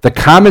 The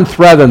common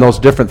thread in those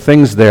different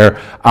things there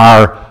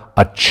are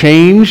a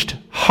changed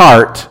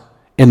heart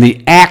and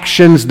the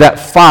actions that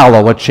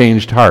follow a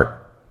changed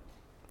heart.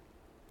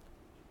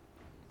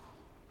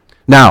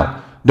 Now,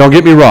 don't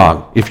get me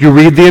wrong. If you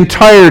read the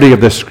entirety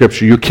of this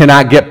scripture, you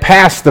cannot get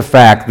past the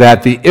fact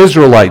that the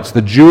Israelites,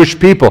 the Jewish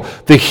people,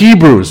 the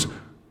Hebrews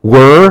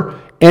were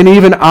and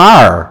even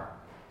are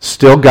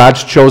still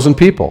God's chosen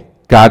people.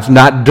 God's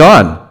not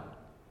done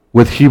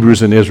with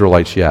Hebrews and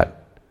Israelites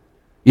yet.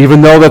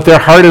 Even though that their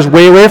heart is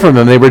way away from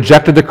them, they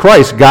rejected the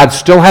Christ, God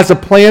still has a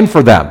plan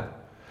for them.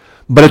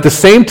 But at the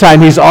same time,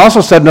 he's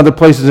also said in other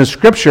places in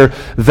Scripture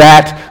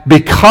that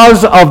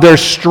because of their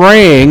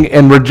straying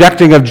and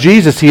rejecting of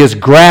Jesus, he has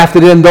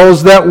grafted in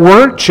those that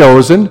weren't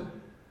chosen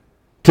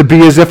to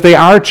be as if they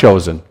are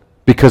chosen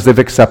because they've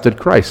accepted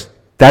Christ.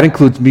 That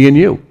includes me and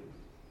you.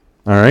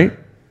 All right?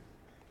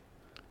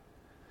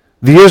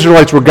 The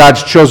Israelites were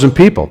God's chosen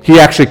people. He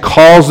actually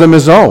calls them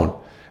his own.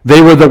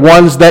 They were the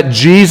ones that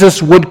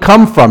Jesus would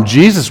come from.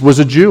 Jesus was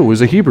a Jew,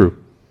 was a Hebrew.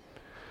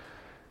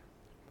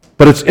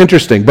 But it's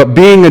interesting. But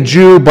being a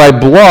Jew by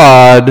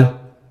blood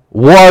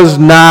was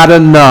not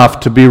enough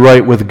to be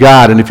right with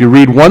God. And if you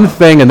read one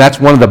thing, and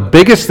that's one of the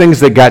biggest things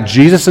that got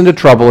Jesus into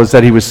trouble, is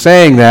that he was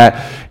saying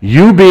that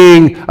you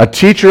being a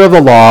teacher of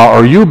the law,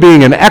 or you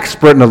being an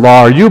expert in the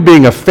law, or you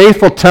being a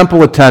faithful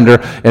temple attender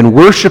and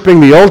worshiping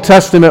the Old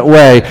Testament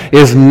way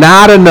is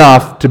not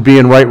enough to be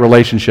in right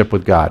relationship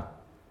with God.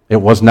 It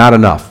was not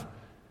enough.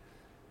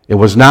 It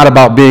was not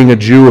about being a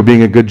Jew or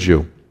being a good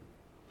Jew.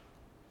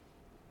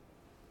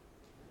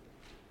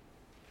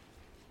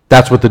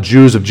 That's what the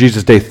Jews of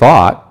Jesus' day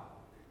thought.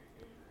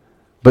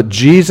 But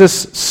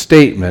Jesus'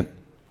 statement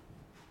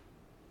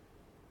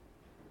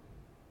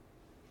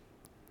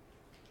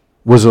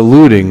was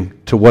alluding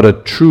to what a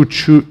true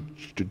Jew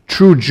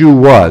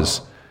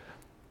was.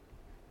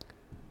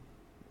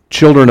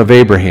 Children of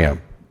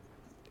Abraham.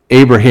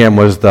 Abraham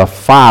was the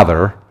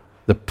father,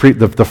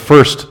 the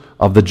first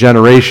of the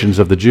generations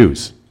of the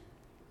Jews.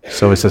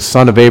 So it says,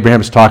 son of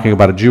Abraham is talking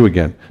about a Jew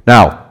again.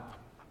 Now,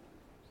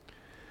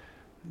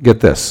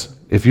 get this.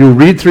 If you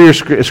read through your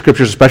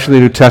scriptures, especially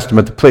the New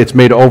Testament, it's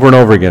made over and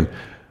over again.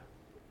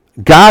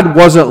 God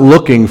wasn't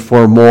looking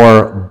for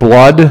more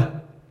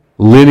blood,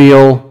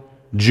 lineal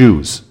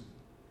Jews,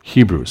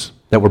 Hebrews,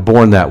 that were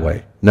born that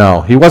way. No,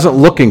 he wasn't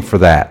looking for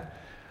that.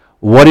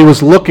 What he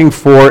was looking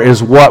for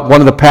is what one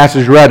of the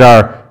passages read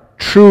are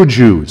true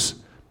Jews,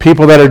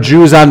 people that are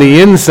Jews on the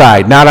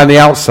inside, not on the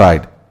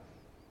outside.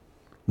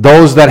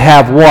 Those that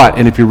have what?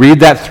 And if you read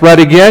that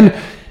thread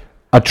again,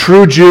 a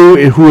true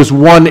Jew who is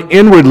one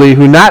inwardly,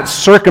 who not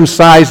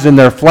circumcised in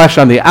their flesh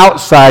on the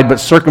outside, but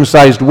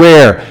circumcised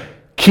where?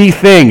 Key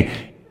thing,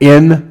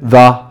 in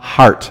the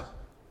heart.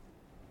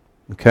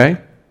 Okay?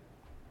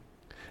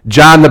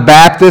 John the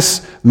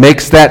Baptist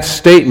makes that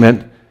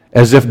statement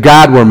as if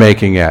God were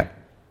making it.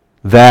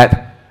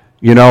 That,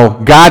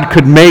 God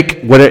could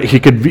make he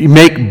could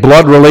make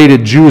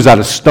blood-related Jews out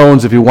of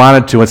stones if he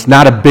wanted to. It's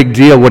not a big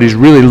deal. What he's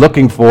really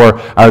looking for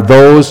are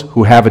those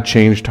who have a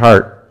changed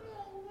heart.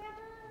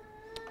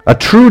 A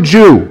true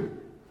Jew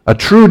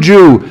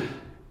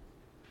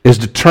is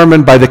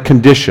determined by the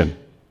condition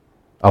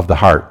of the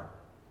heart.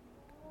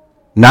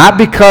 Not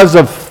because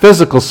of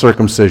physical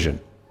circumcision.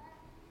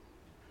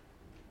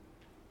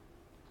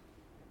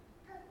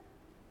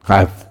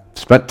 I've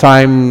spent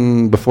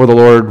time before the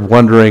Lord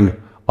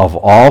wondering, of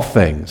all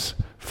things,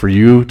 for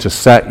you to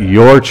set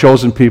your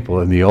chosen people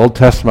in the Old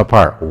Testament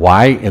apart.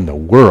 Why in the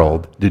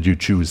world did you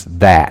choose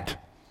that?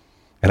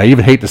 And I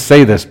even hate to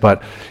say this,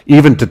 but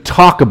even to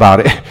talk about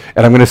it,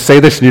 and I'm going to say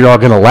this and you're all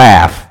going to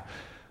laugh,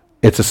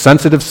 it's a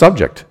sensitive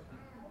subject.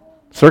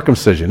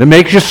 Circumcision. It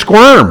makes you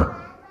squirm.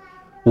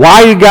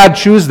 Why did God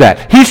choose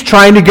that? He's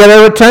trying to get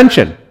our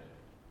attention.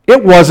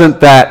 It wasn't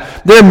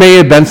that. There may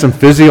have been some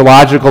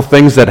physiological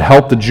things that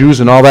helped the Jews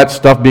and all that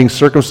stuff being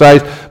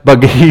circumcised,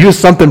 but he used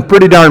something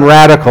pretty darn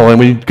radical. And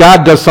when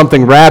God does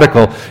something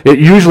radical, it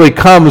usually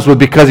comes with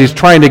because he's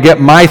trying to get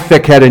my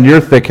thick head and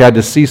your thick head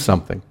to see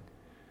something.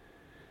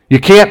 You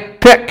can't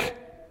pick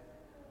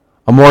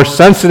a more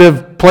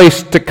sensitive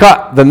place to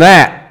cut than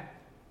that.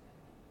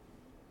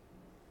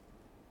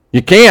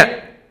 You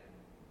can't.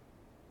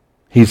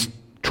 He's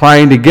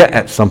trying to get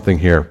at something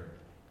here.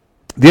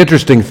 The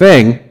interesting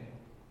thing,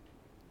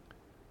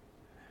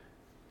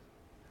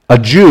 a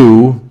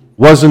Jew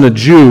wasn't a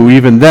Jew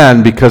even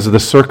then because of the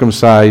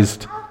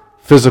circumcised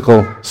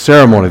physical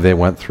ceremony they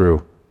went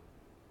through.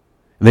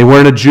 And they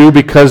weren't a Jew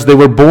because they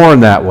were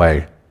born that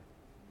way.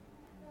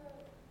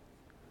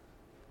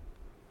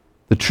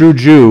 The true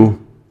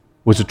Jew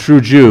was a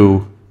true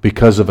Jew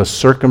because of a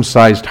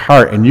circumcised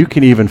heart, and you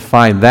can even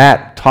find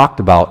that talked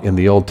about in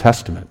the Old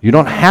Testament. You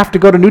don't have to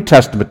go to New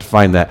Testament to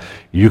find that.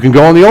 You can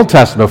go in the Old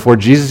Testament before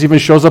Jesus even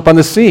shows up on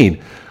the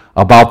scene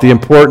about the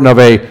importance of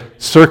a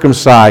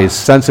circumcised,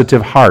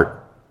 sensitive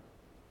heart.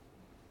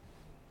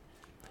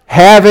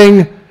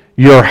 Having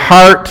your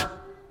heart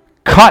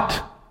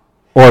cut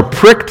or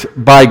pricked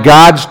by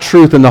God's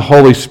truth and the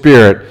Holy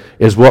Spirit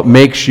is what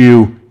makes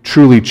you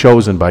truly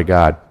chosen by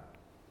God.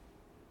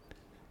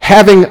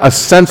 Having a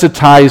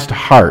sensitized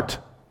heart.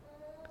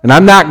 And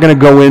I'm not going to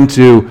go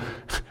into,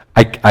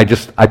 I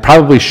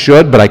probably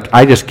should, but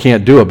I just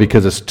can't do it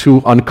because it's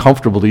too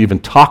uncomfortable to even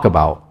talk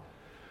about.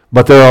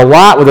 But there are a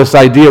lot with this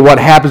idea of what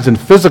happens in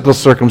physical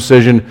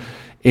circumcision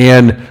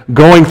and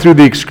going through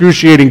the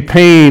excruciating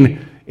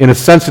pain in a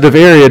sensitive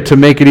area to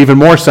make it even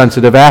more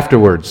sensitive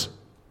afterwards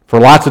for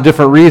lots of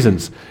different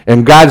reasons.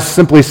 And God's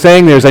simply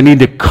saying there is, I need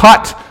to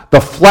cut the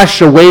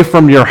flesh away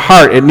from your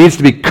heart. It needs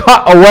to be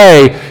cut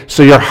away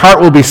so your heart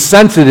will be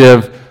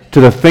sensitive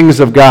to the things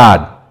of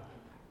God.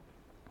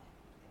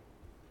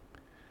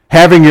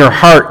 Having your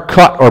heart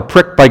cut or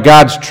pricked by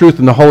God's truth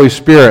and the Holy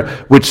Spirit,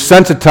 which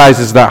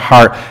sensitizes that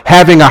heart.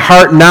 Having a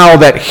heart now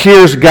that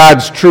hears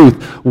God's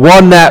truth,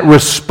 one that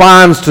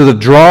responds to the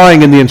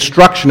drawing and the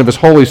instruction of His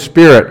Holy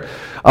Spirit.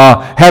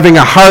 Having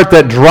a heart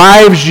that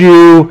drives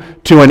you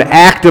to an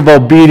act of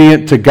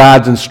obedience to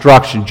God's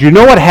instruction. Do you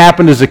know what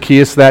happened to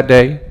Zacchaeus that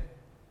day?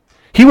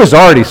 He was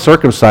already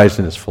circumcised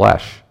in his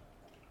flesh.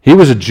 He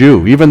was a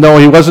Jew, even though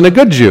he wasn't a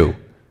good Jew.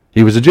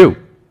 He was a Jew.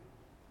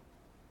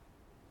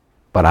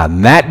 But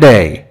on that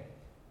day,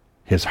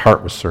 his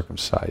heart was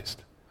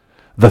circumcised.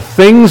 The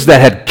things that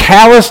had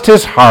calloused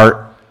his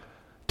heart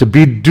to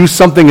do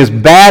something as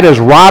bad as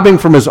robbing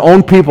from his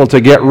own people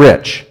to get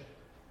rich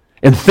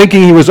and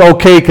thinking he was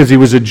okay because he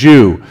was a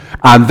Jew,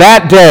 on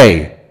that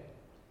day,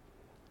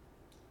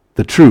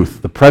 the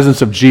truth, the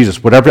presence of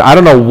Jesus, whatever, I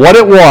don't know what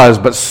it was,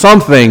 but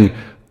something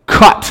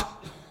cut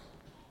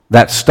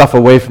that stuff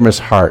away from his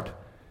heart.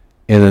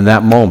 And in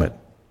that moment,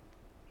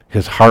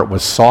 his heart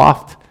was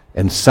soft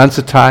and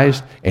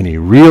sensitized, and he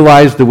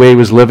realized the way he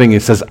was living. He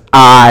says,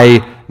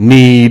 I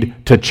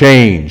need to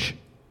change.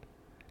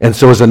 And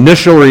so his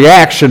initial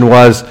reaction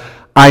was,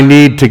 I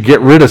need to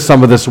get rid of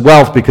some of this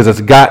wealth because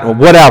it's got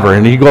whatever.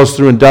 And he goes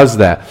through and does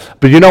that.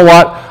 But you know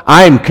what?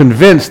 I am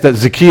convinced that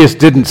Zacchaeus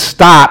didn't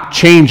stop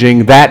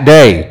changing that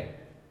day.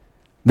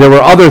 There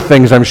were other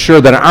things, I'm sure,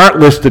 that aren't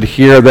listed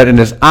here, that in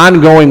his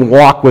ongoing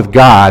walk with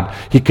God,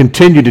 he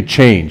continued to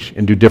change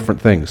and do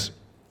different things.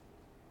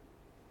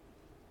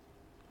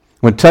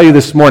 I'm going to tell you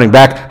this morning,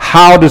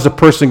 how does a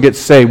person get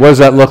saved? What does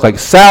that look like?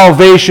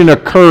 Salvation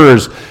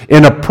occurs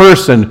in a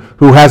person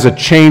who has a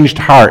changed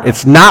heart.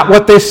 It's not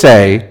what they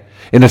say,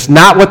 and it's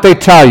not what they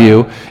tell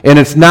you, and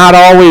it's not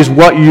always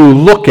what you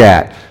look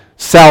at.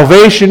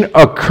 Salvation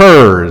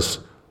occurs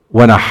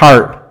when a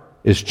heart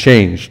is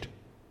changed.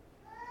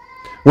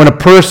 When a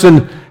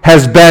person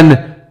has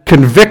been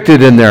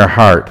convicted in their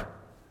heart.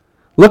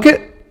 Look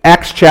at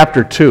Acts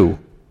chapter 2.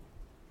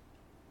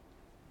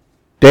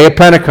 Day of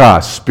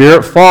Pentecost,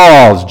 Spirit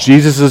falls,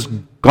 Jesus is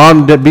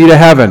gone to be to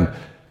heaven.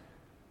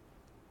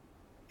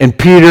 And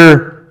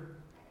Peter,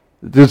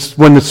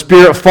 when the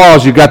Spirit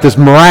falls, you've got this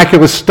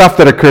miraculous stuff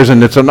that occurs,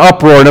 and it's an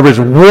uproar, and everybody's,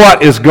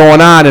 what is going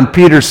on? And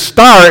Peter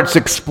starts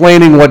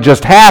explaining what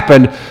just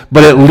happened,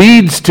 but it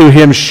leads to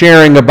him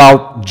sharing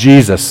about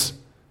Jesus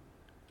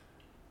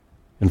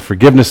and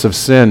forgiveness of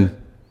sin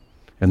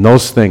and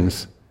those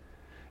things.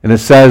 And it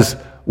says,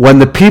 when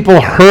the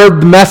people heard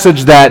the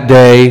message that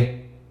day,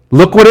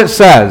 look what it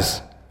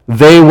says.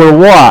 They were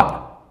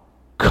what?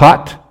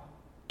 Cut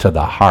to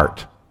the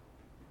heart.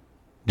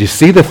 Do you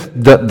see the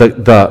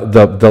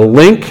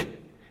link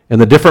in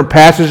the different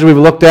passages we've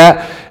looked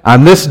at?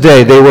 On this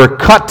day, they were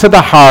cut to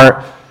the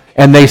heart,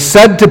 and they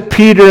said to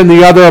Peter and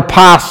the other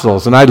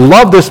apostles, and I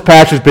love this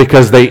passage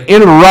because they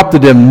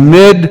interrupted him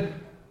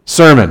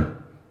mid-sermon.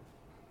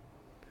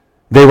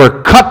 They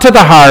were cut to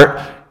the heart,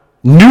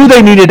 knew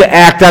they needed to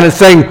act on it,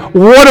 saying,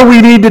 what do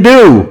we need to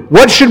do?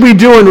 What should we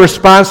do in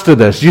response to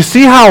this? You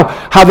see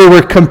how they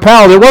were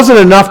compelled. It wasn't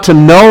enough to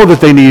know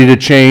that they needed to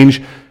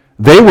change.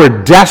 They were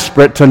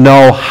desperate to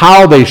know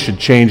how they should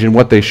change and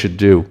what they should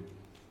do.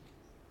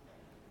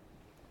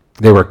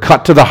 They were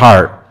cut to the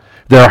heart.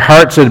 Their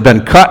hearts had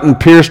been cut and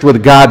pierced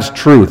with God's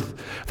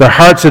truth. Their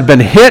hearts had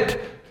been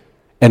hit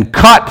and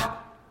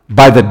cut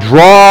by the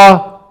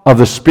draw of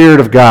the Spirit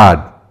of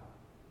God.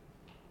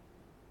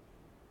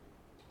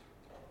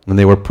 And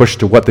they were pushed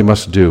to what they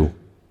must do.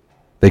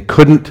 They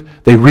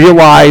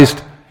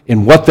realized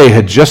in what they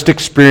had just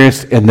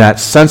experienced, and that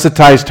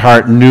sensitized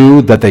heart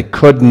knew that they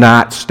could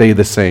not stay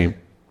the same.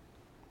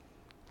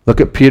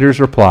 Look at Peter's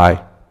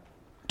reply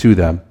to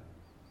them.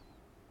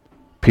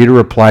 Peter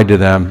replied to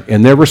them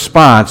in their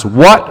response,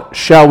 "What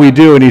shall we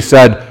do?" And he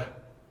said,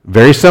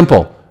 very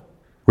simple,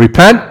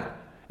 "Repent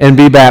and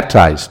be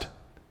baptized,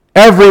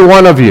 every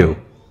one of you,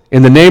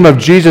 in the name of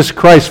Jesus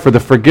Christ for the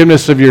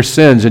forgiveness of your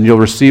sins, and you'll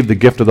receive the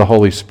gift of the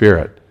Holy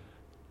Spirit."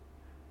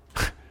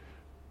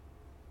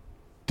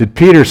 Did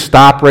Peter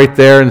stop right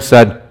there and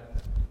said,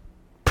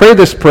 "Pray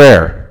this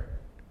prayer.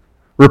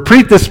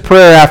 Repeat this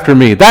prayer after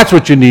me. That's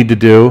what you need to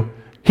do"?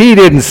 He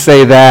didn't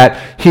say that.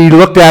 He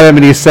looked at him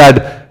and he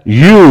said,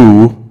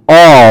 "You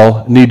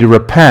all need to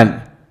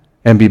repent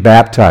and be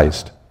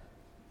baptized."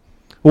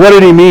 What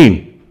did he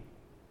mean?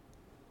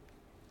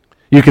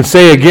 You can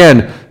say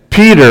again,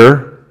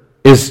 Peter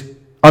is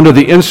under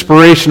the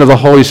inspiration of the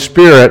Holy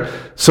Spirit,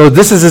 so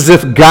this is as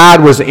if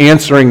God was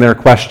answering their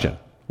question.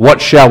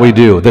 What shall we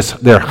do?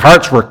 Their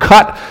hearts were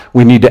cut.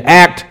 We need to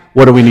act.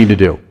 What do we need to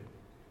do?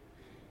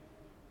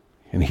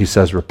 And he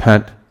says,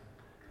 repent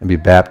and be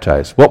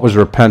baptized. What was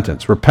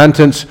repentance?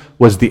 Repentance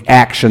was the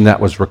action that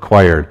was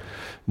required.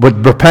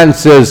 What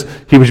repentance is,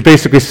 he was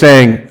basically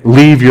saying,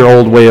 leave your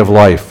old way of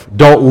life.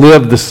 Don't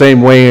live the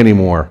same way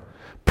anymore.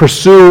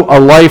 Pursue a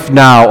life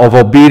now of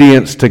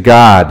obedience to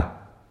God.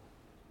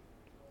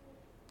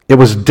 It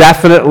was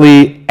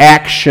definitely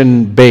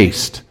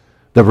action-based.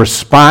 The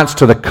response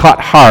to the cut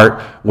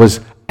heart was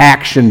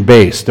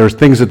action-based. There's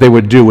things that they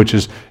would do, which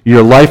is,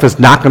 your life is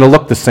not going to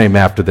look the same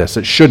after this.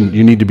 It shouldn't.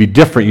 You need to be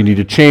different. You need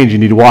to change. You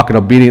need to walk in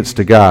obedience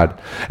to God.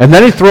 And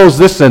then he throws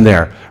this in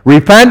there.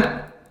 Repent,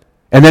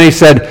 and then he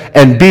said,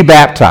 and be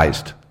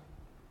baptized.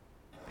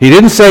 He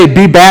didn't say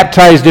be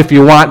baptized if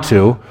you want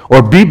to,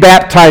 or be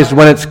baptized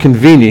when it's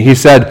convenient. He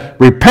said,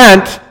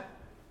 repent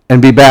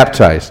and be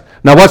baptized.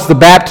 Now, what's the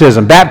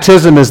baptism?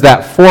 Baptism is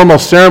that formal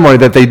ceremony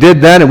that they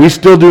did then, and we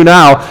still do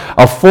now,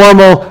 a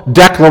formal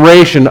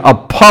declaration, a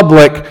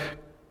public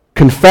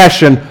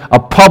confession, a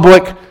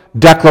public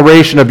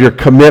declaration of your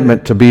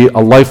commitment to be a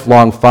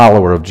lifelong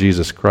follower of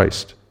Jesus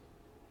Christ.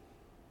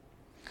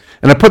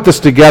 And I put this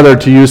together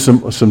to use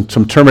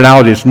some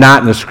terminology. It's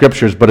not in the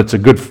Scriptures, but it's a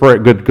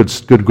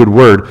good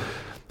word.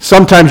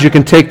 Sometimes you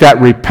can take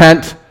that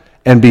repent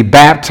and be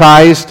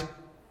baptized.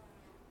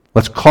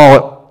 Let's call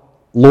it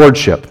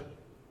lordship.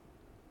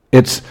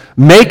 It's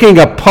making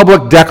a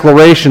public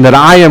declaration that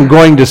I am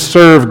going to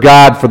serve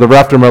God for the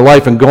rest of my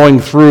life, and going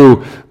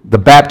through the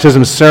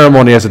baptism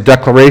ceremony as a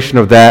declaration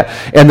of that.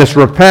 And this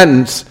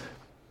repentance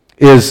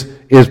is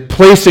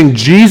placing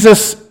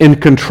Jesus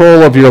in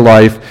control of your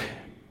life,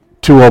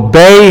 to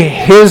obey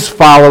his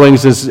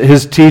followings,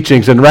 his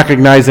teachings, and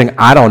recognizing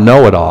I don't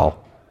know it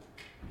all.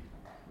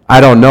 I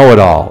don't know it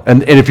all.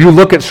 And if you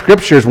look at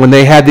Scriptures, when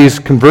they had these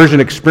conversion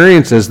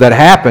experiences that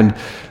happened,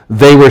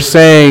 they were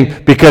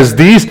saying, because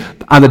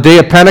on the day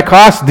of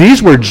Pentecost,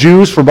 these were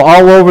Jews from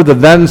all over the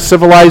then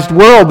civilized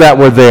world that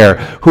were there,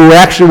 who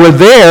actually were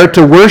there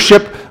to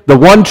worship the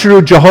one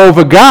true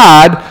Jehovah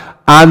God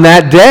on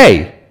that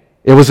day.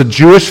 It was a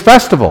Jewish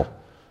festival.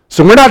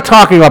 So we're not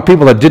talking about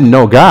people that didn't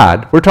know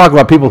God. We're talking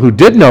about people who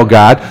did know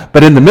God,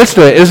 but in the midst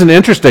of it, isn't it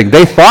interesting?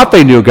 They thought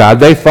they knew God.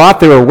 They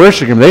thought they were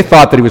worshiping him. They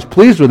thought that he was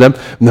pleased with them.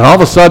 And then all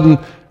of a sudden,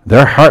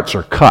 their hearts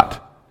are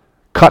cut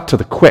to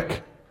the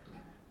quick.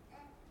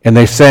 And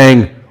they're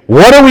saying,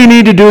 what do we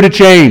need to do to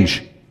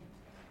change?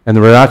 And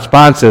the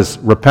response is,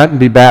 repent and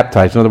be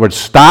baptized. In other words,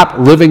 stop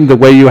living the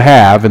way you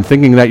have and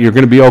thinking that you're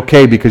going to be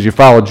okay because you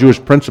follow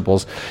Jewish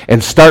principles,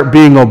 and start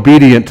being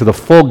obedient to the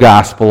full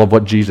gospel of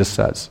what Jesus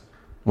says,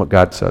 what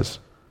God says.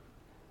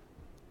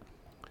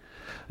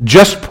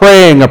 Just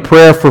praying a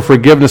prayer for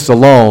forgiveness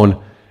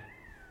alone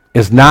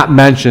is not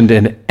mentioned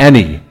in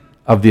any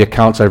of the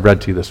accounts I've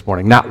read to you this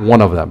morning, not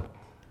one of them,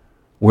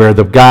 where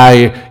the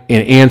guy,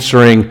 in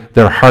answering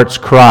their heart's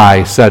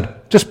cry, said,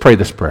 just pray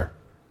this prayer.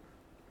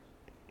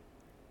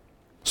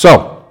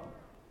 So,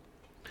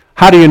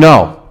 how do you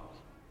know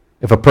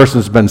if a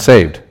person's been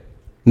saved?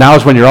 Now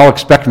is when you're all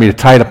expecting me to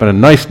tie it up in a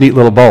nice, neat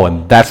little bow,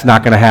 and that's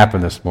not going to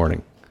happen this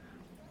morning.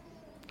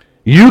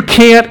 You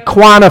can't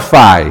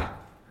quantify.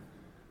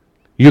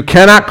 You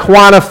cannot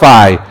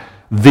quantify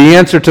the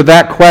answer to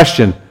that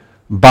question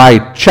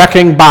by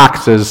checking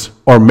boxes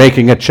or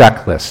making a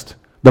checklist.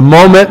 The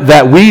moment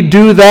that we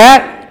do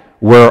that,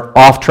 we're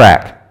off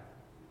track.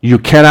 You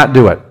cannot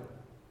do it.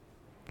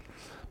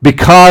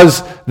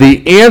 Because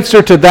the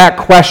answer to that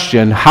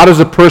question, how do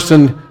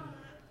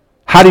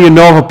you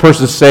know if a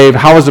person's saved?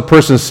 How is a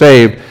person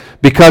saved?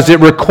 Because it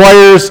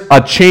requires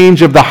a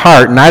change of the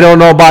heart. And I don't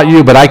know about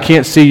you, but I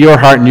can't see your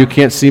heart and you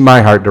can't see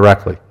my heart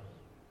directly.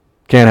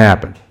 Can't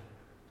happen.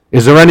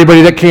 Is there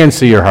anybody that can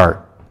see your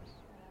heart?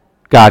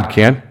 God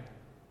can.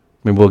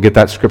 Maybe we'll get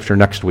that scripture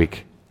next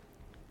week.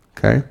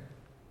 Okay?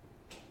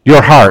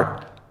 Your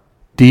heart,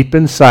 deep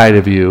inside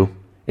of you,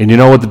 and you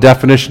know what the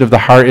definition of the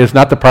heart is?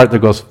 Not the part that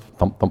goes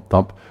thump, thump,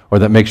 thump, or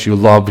that makes you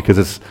love because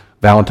it's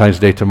Valentine's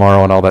Day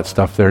tomorrow and all that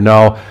stuff there.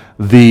 No,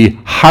 the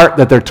heart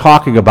that they're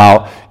talking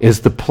about is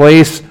the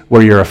place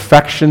where your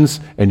affections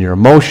and your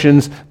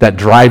emotions that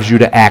drives you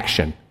to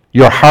action.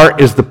 Your heart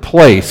is the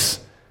place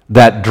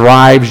that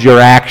drives your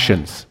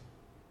actions.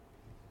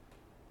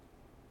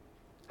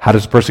 How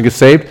does a person get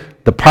saved?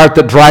 The part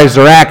that drives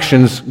their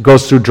actions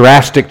goes through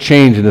drastic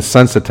change and is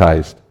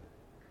sensitized.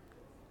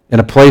 In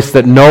a place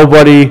that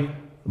nobody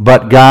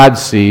but God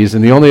sees,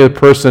 and the only other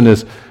person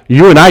is,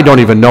 you and I don't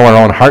even know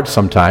our own heart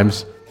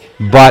sometimes,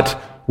 but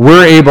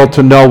we're able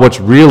to know what's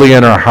really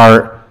in our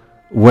heart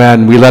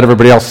when we let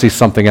everybody else see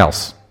something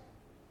else.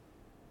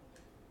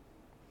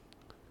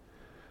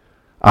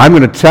 I'm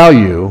going to tell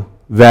you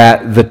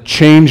that the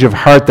change of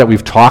heart that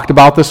we've talked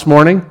about this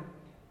morning,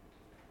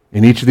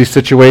 in each of these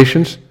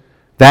situations,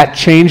 that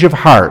change of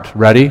heart,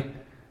 ready?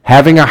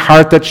 Having a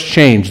heart that's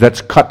changed,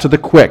 that's cut to the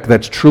quick,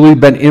 that's truly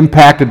been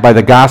impacted by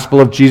the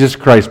gospel of Jesus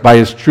Christ, by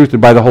His truth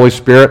and by the Holy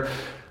Spirit,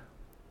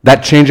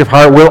 that change of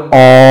heart will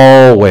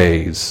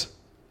always,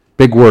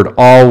 big word,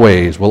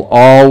 always, will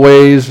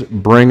always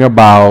bring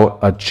about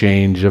a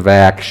change of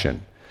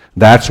action.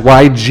 That's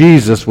why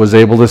Jesus was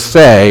able to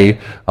say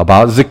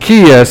about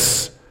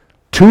Zacchaeus,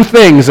 two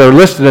things are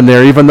listed in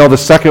there, even though the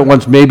second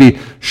one's maybe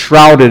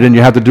shrouded and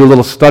you have to do a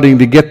little studying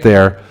to get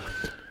there,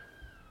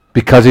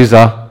 because he's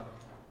a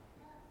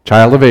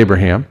child of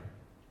Abraham,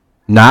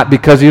 not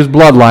because he was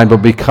bloodline,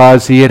 but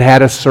because he had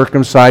had a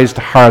circumcised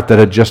heart that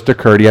had just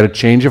occurred. He had a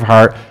change of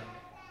heart,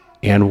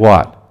 and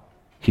what?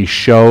 He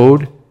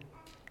showed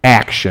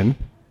action,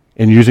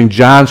 and using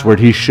John's word,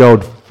 he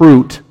showed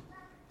fruit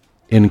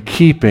in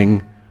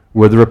keeping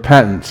with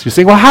repentance. You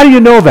say, well, how do you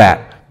know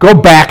that? Go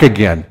back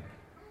again.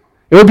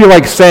 It would be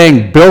like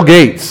saying Bill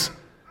Gates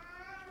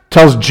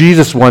tells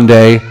Jesus one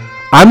day,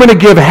 I'm going to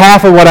give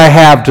half of what I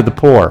have to the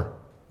poor.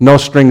 No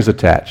strings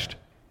attached.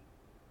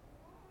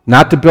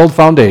 Not to build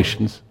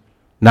foundations,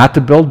 not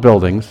to build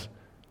buildings,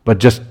 but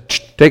just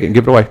take it and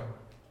give it away.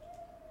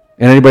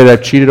 And anybody that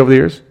I've cheated over the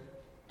years?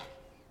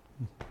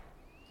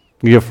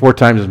 You give 4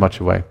 times as much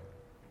away.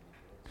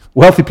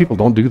 Wealthy people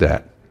don't do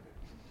that.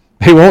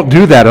 They won't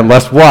do that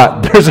unless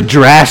what? There's a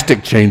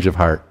drastic change of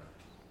heart.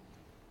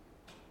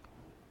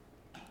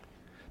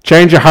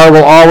 Change of heart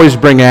will always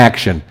bring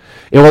action.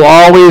 It will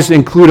always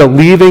include a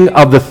leaving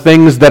of the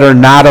things that are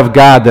not of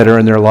God that are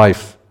in their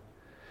life,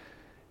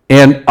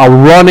 and a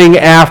running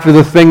after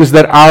the things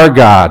that are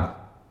God.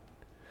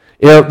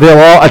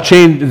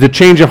 The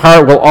change of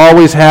heart will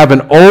always have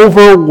an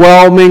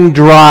overwhelming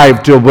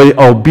drive to be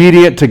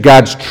obedient to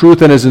God's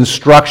truth and His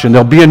instruction.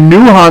 There'll be a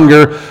new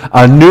hunger,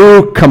 a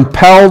new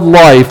compelled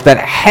life that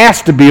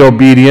has to be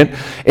obedient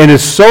and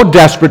is so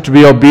desperate to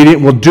be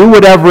obedient, will do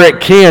whatever it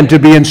can to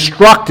be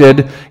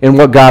instructed in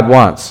what God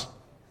wants.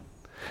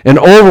 An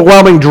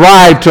overwhelming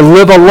drive to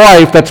live a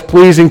life that's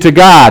pleasing to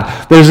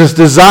God. There's this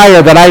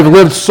desire that I've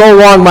lived so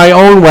long my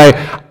own way,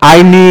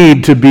 I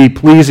need to be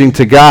pleasing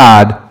to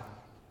God,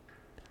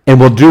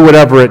 and will do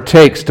whatever it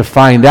takes to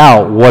find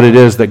out what it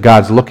is that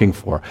God's looking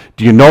for.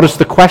 Do you notice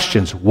the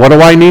questions? What do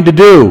I need to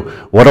do?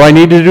 What do I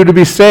need to do to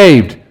be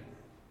saved?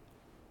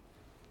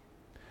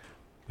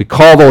 We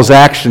call those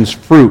actions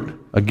fruit.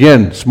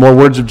 Again, it's more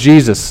words of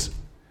Jesus.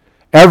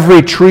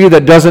 Every tree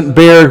that doesn't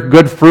bear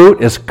good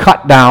fruit is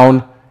cut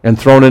down and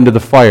thrown into the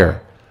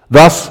fire.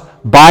 Thus,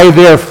 by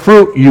their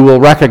fruit you will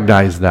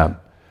recognize them.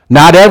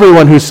 Not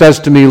everyone who says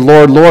to me,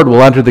 Lord, Lord,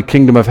 will enter the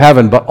kingdom of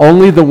heaven, but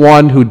only the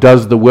one who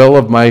does the will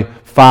of my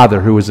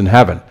Father who is in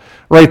heaven.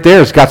 Right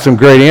there, it's got some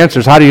great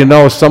answers. How do you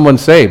know if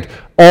someone's saved?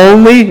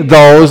 Only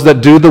those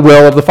that do the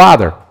will of the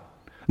Father.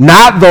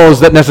 Not those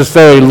that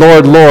necessarily,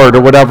 Lord, Lord,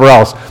 or whatever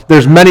else.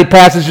 There's many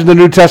passages in the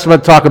New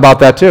Testament that talk about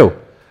that too.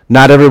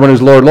 Not everyone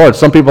is Lord, Lord.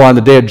 Some people on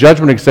the day of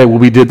judgment can say, well,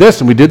 we did this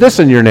and we did this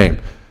in your name.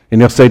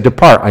 And he'll say,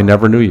 depart, I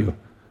never knew you.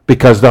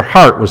 Because their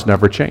heart was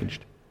never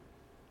changed.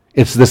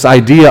 It's this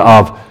idea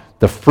of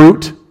the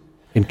fruit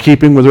in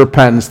keeping with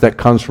repentance that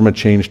comes from a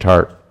changed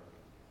heart.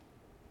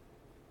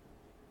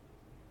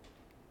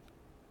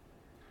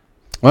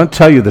 I want to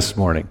tell you this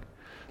morning,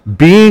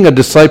 being a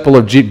disciple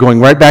of Jesus, going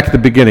right back to the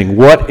beginning,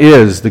 what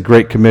is the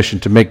Great Commission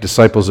to make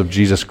disciples of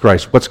Jesus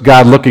Christ? What's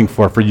God looking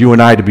for you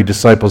and I to be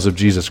disciples of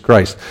Jesus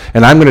Christ?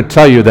 And I'm going to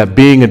tell you that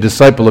being a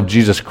disciple of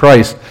Jesus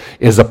Christ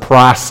is a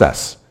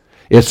process.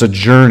 It's a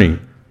journey.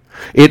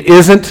 It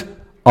isn't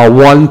a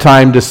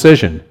one-time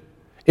decision.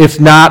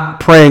 It's not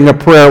praying a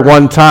prayer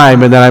one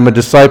time and then I'm a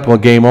disciple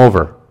and game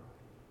over.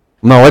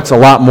 No, it's a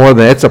lot more than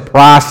that. It's a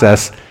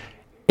process.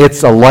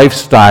 It's a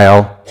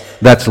lifestyle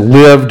that's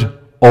lived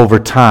over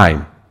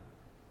time.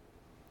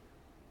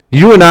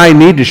 You and I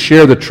need to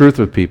share the truth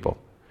with people.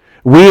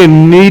 We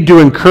need to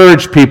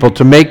encourage people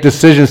to make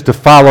decisions to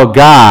follow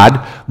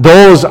God.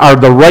 Those are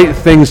the right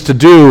things to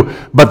do.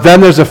 But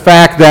then there's a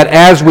fact that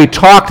as we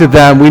talk to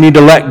them, we need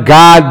to let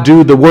God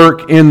do the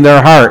work in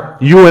their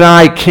heart. You and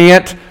I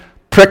can't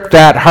prick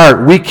that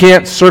heart. We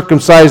can't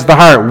circumcise the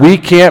heart. We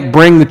can't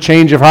bring the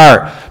change of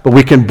heart. But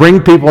we can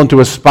bring people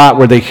into a spot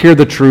where they hear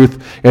the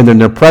truth and they're in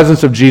the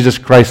presence of Jesus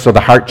Christ so the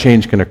heart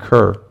change can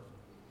occur.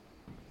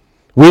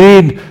 We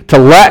need to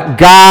let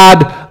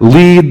God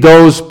lead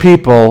those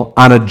people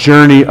on a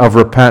journey of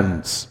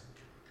repentance.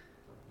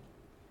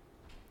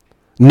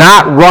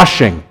 Not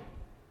rushing,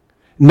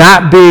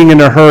 not being in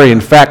a hurry. In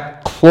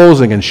fact,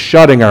 closing and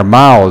shutting our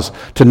mouths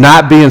to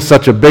not be in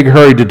such a big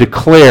hurry to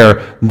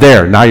declare,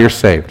 there, now you're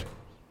saved.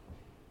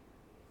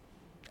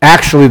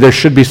 Actually, there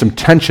should be some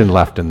tension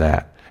left in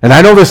that. And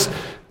I know this,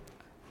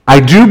 I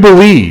do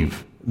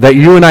believe that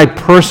you and I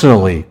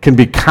personally can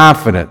be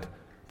confident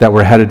that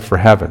we're headed for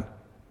heaven.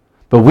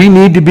 But we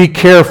need to be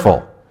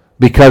careful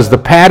because the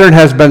pattern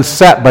has been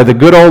set by the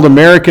good old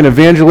American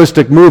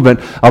evangelistic movement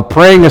of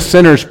praying a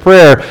sinner's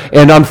prayer,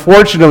 and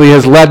unfortunately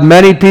has led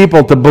many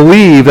people to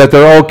believe that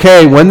they're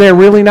okay when they're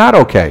really not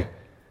okay.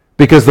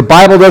 Because the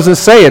Bible doesn't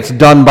say it's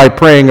done by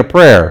praying a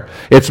prayer.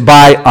 It's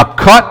by a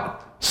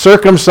cut,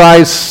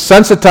 circumcised,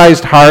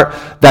 sensitized heart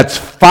that's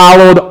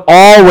followed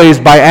always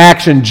by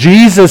action.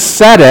 Jesus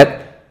said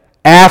it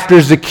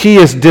after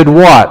Zacchaeus did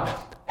what?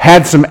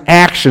 Had some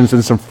actions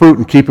and some fruit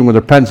in keeping with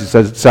repentance. He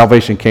says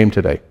salvation came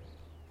today.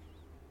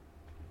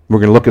 We're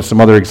going to look at some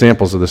other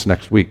examples of this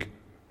next week.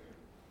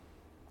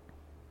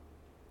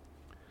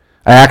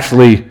 Fred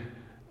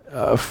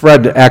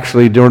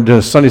during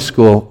the Sunday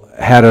school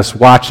had us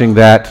watching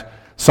that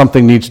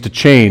Something Needs to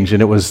Change,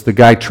 and it was the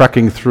guy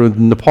trekking through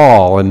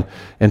Nepal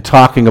and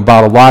talking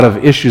about a lot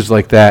of issues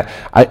like that.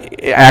 I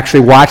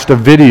actually watched a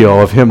video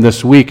of him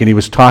this week, and he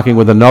was talking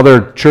with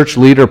another church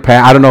leader.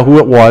 I don't know who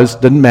it was,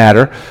 didn't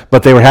matter,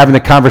 but they were having a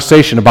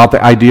conversation about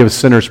the idea of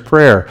sinner's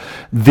prayer.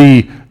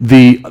 The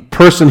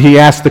person he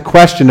asked the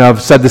question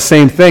of said the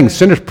same thing.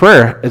 Sinner's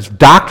prayer is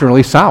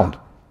doctrinally sound.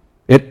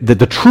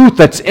 The truth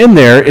that's in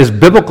there is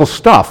biblical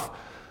stuff.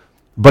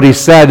 But he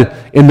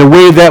said, in the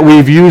way that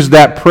we've used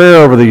that prayer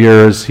over the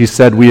years, he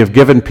said, we have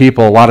given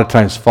people a lot of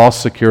times false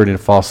security and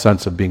a false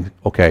sense of being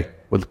okay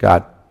with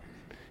God.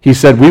 He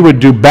said, we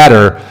would do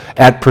better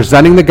at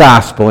presenting the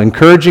gospel,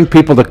 encouraging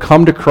people to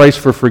come to Christ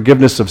for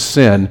forgiveness of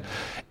sin,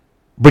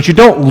 but you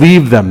don't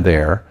leave them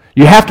there.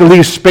 You have to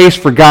leave space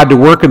for God to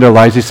work in their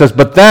lives. He says,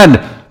 but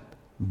then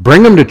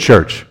bring them to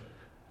church.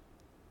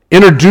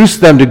 Introduce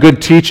them to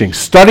good teaching.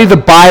 Study the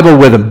Bible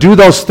with them. Do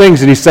those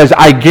things. And he says,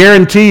 I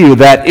guarantee you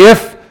that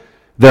if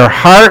their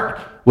heart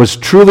was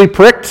truly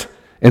pricked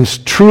and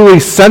truly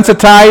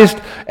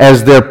sensitized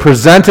as they're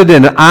presented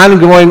and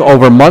ongoing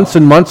over months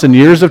and months and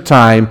years of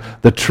time,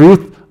 the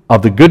truth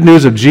of the good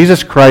news of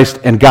Jesus Christ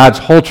and God's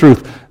whole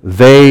truth,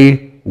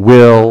 they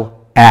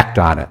will act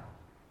on it.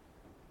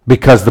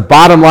 Because the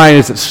bottom line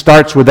is it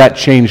starts with that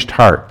changed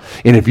heart.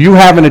 And if you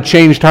haven't a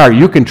changed heart,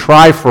 you can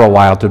try for a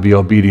while to be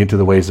obedient to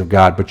the ways of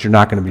God, but you're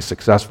not going to be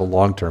successful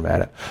long term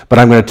at it. But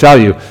I'm going to tell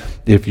you,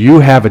 if you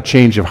have a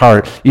change of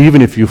heart,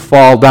 even if you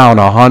fall down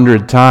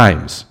 100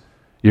 times,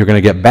 you're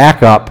going to get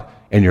back up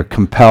and you're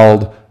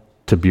compelled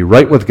to be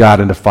right with God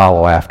and to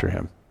follow after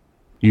Him.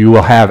 You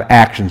will have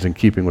actions in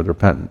keeping with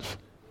repentance.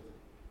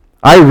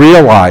 I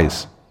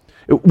realize,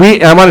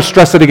 I want to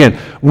stress it again,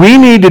 we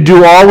need to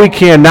do all we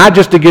can, not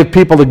just to give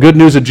people the good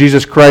news of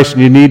Jesus Christ,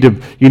 and you need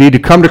to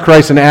come to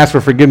Christ and ask for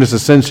forgiveness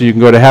of sins so you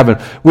can go to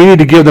heaven. We need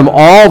to give them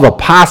all the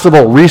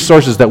possible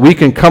resources that we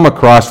can come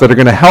across that are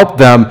going to help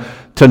them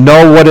to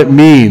know what it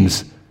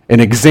means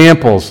and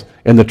examples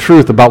and the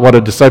truth about what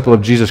a disciple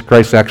of Jesus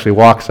Christ actually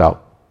walks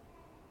out.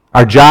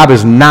 Our job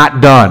is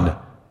not done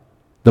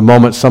the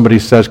moment somebody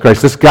says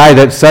Christ. This guy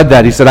that said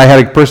that, he said, I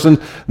had a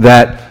person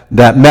that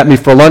met me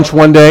for lunch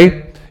one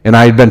day, and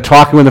I had been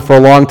talking with them for a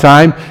long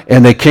time,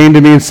 and they came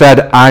to me and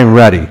said, I'm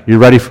ready. You're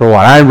ready for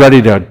what? I'm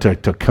ready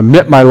to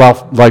commit my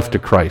life to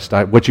Christ.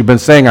 What you've been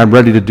saying, I'm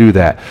ready to do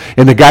that.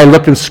 And the guy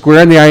looked him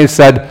square in the eye and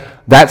said,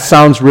 that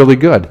sounds really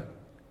good.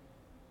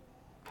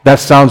 That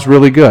sounds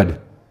really good.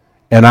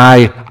 And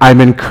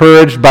I'm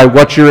encouraged by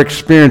what you're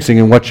experiencing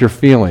and what you're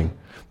feeling.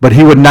 But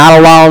he would not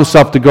allow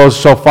himself to go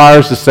so far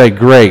as to say,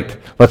 great,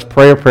 let's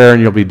pray a prayer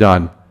and you'll be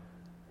done.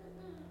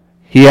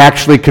 He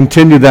actually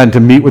continued then to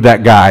meet with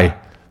that guy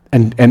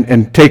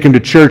and take him to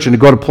church and to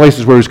go to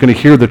places where he's going to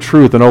hear the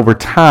truth. And over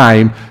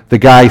time, the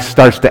guy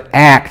starts to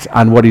act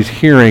on what he's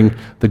hearing,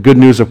 the good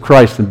news of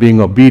Christ, and being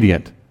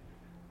obedient.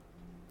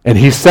 And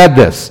he said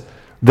this,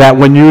 that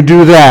when you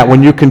do that,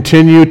 when you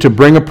continue to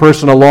bring a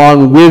person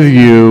along with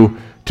you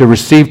to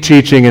receive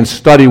teaching and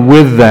study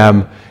with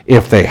them,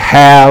 if they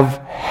have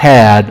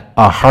had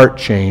a heart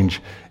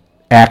change,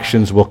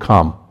 actions will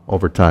come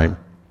over time.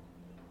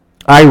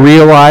 I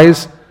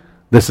realize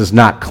this is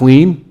not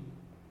clean.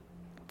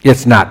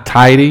 It's not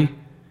tidy.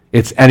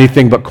 It's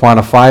anything but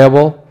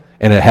quantifiable,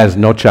 and it has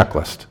no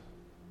checklist.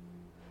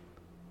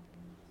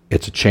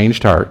 It's a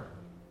changed heart,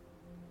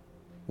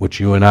 which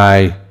you and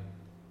I,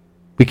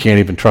 we can't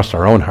even trust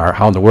our own heart.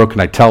 How in the world can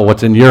I tell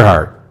what's in your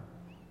heart?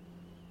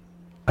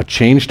 A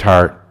changed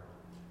heart,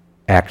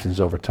 actions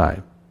over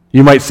time.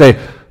 You might say,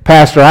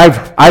 Pastor,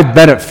 I've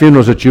been at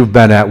funerals that you've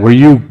been at where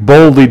you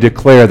boldly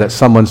declare that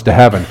someone's to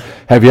heaven.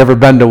 Have you ever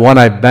been to one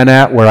I've been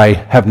at where I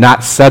have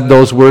not said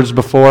those words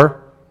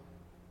before?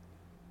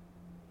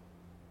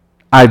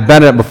 I've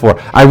been at it before.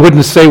 I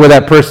wouldn't say where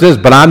that person is,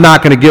 but I'm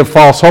not going to give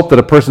false hope that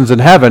a person's in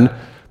heaven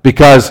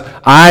because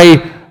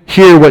I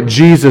hear what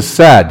Jesus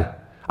said.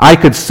 I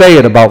could say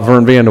it about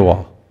Vern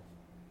Vanderwall.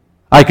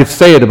 I could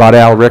say it about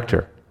Al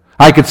Richter.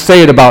 I could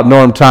say it about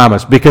Norm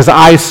Thomas because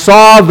I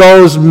saw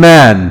those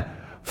men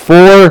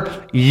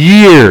for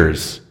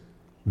years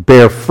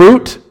bear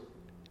fruit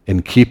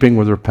in keeping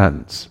with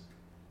repentance.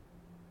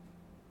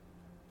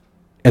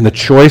 And the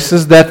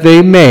choices that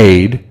they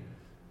made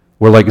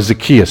were like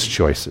Zacchaeus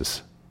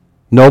choices.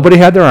 Nobody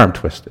had their arm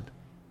twisted.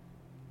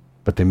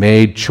 But they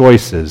made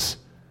choices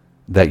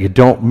that you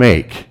don't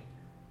make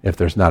if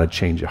there's not a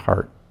change of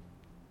heart.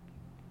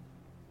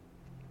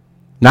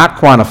 Not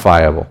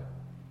quantifiable.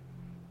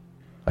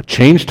 A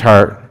changed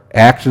heart,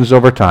 actions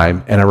over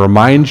time, and I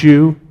remind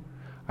you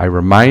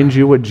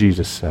what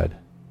Jesus said.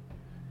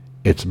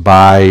 It's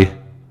by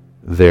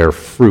their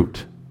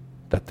fruit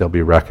that they'll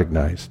be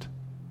recognized.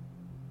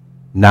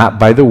 Not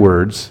by the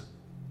words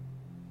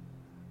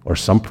or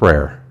some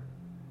prayer.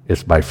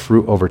 It's by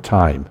fruit over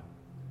time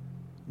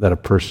that a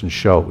person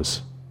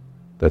shows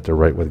that they're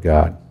right with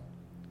God.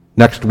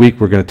 Next week,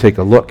 we're going to take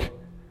a look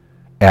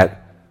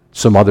at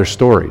some other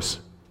stories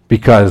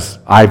because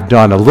I've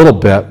done a little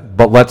bit,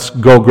 but let's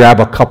go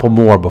grab a couple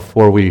more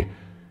before we,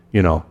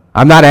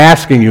 I'm not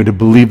asking you to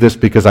believe this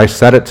because I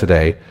said it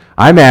today.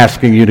 I'm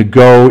asking you to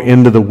go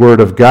into the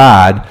Word of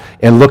God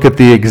and look at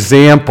the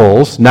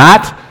examples,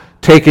 not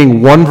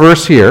taking one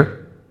verse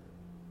here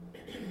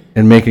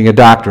and making a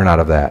doctrine out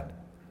of that,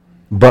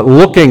 but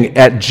looking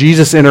at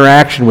Jesus'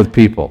 interaction with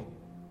people.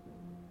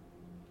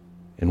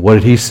 And what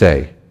did he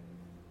say?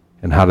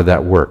 And how did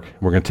that work?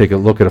 We're going to take a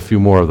look at a few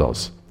more of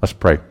those. Let's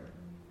pray.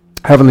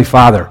 Heavenly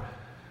Father,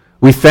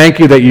 we thank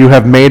you that you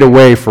have made a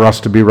way for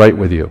us to be right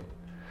with you.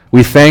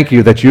 We thank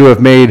you that you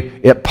have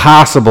made it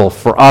possible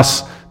for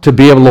us to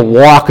be able to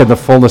walk in the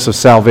fullness of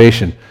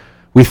salvation.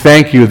 We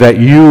thank you that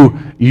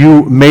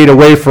you made a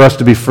way for us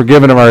to be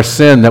forgiven of our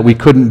sin that we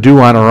couldn't do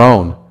on our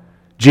own.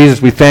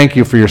 Jesus, we thank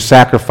you for your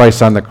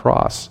sacrifice on the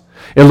cross.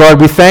 And Lord,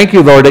 we thank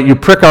you, Lord, that you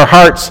prick our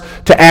hearts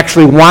to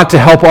actually want to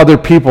help other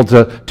people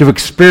to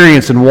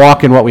experience and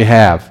walk in what we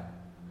have.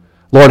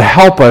 Lord,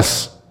 help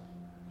us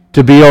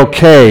to be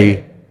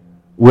okay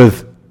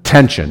with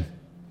tension.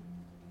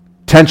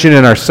 Tension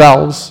in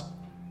ourselves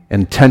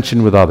and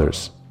tension with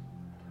others.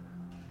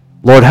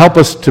 Lord, help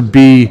us to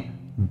be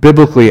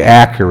biblically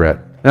accurate.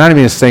 And I don't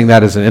mean saying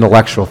that as an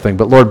intellectual thing,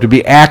 but Lord, to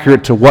be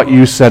accurate to what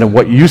you said and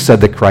what you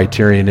said the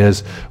criterion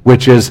is,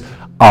 which is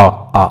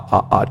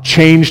a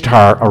changed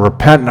heart, a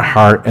repentant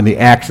heart, and the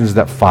actions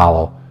that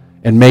follow,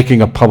 and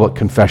making a public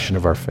confession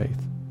of our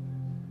faith.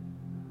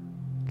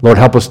 Lord,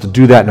 help us to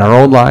do that in our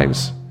own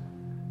lives.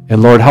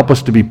 And Lord, help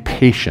us to be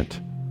patient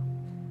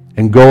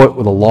and go it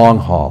with a long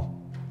haul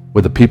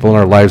with the people in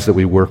our lives that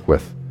we work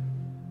with,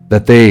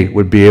 that they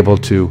would be able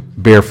to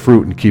bear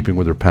fruit in keeping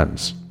with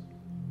repentance.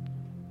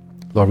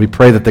 Lord, we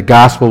pray that the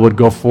gospel would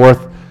go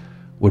forth,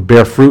 would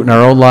bear fruit in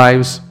our own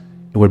lives,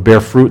 and would bear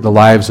fruit in the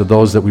lives of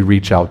those that we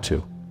reach out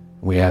to.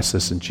 We ask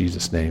this in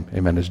Jesus' name.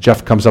 Amen. As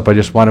Jeff comes up, I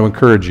just want to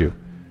encourage you.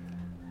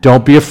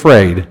 Don't be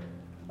afraid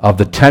of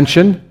the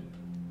tension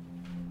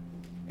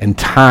and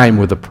time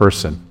with a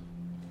person.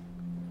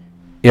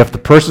 If the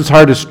person's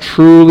heart is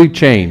truly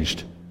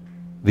changed,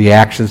 the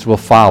actions will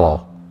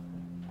follow.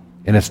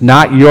 And it's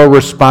not your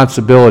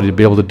responsibility to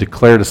be able to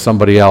declare to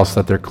somebody else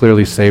that they're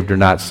clearly saved or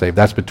not saved.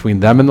 That's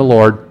between them and the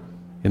Lord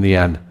in the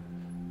end.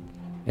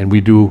 And we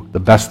do the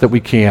best that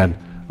we can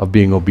of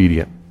being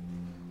obedient.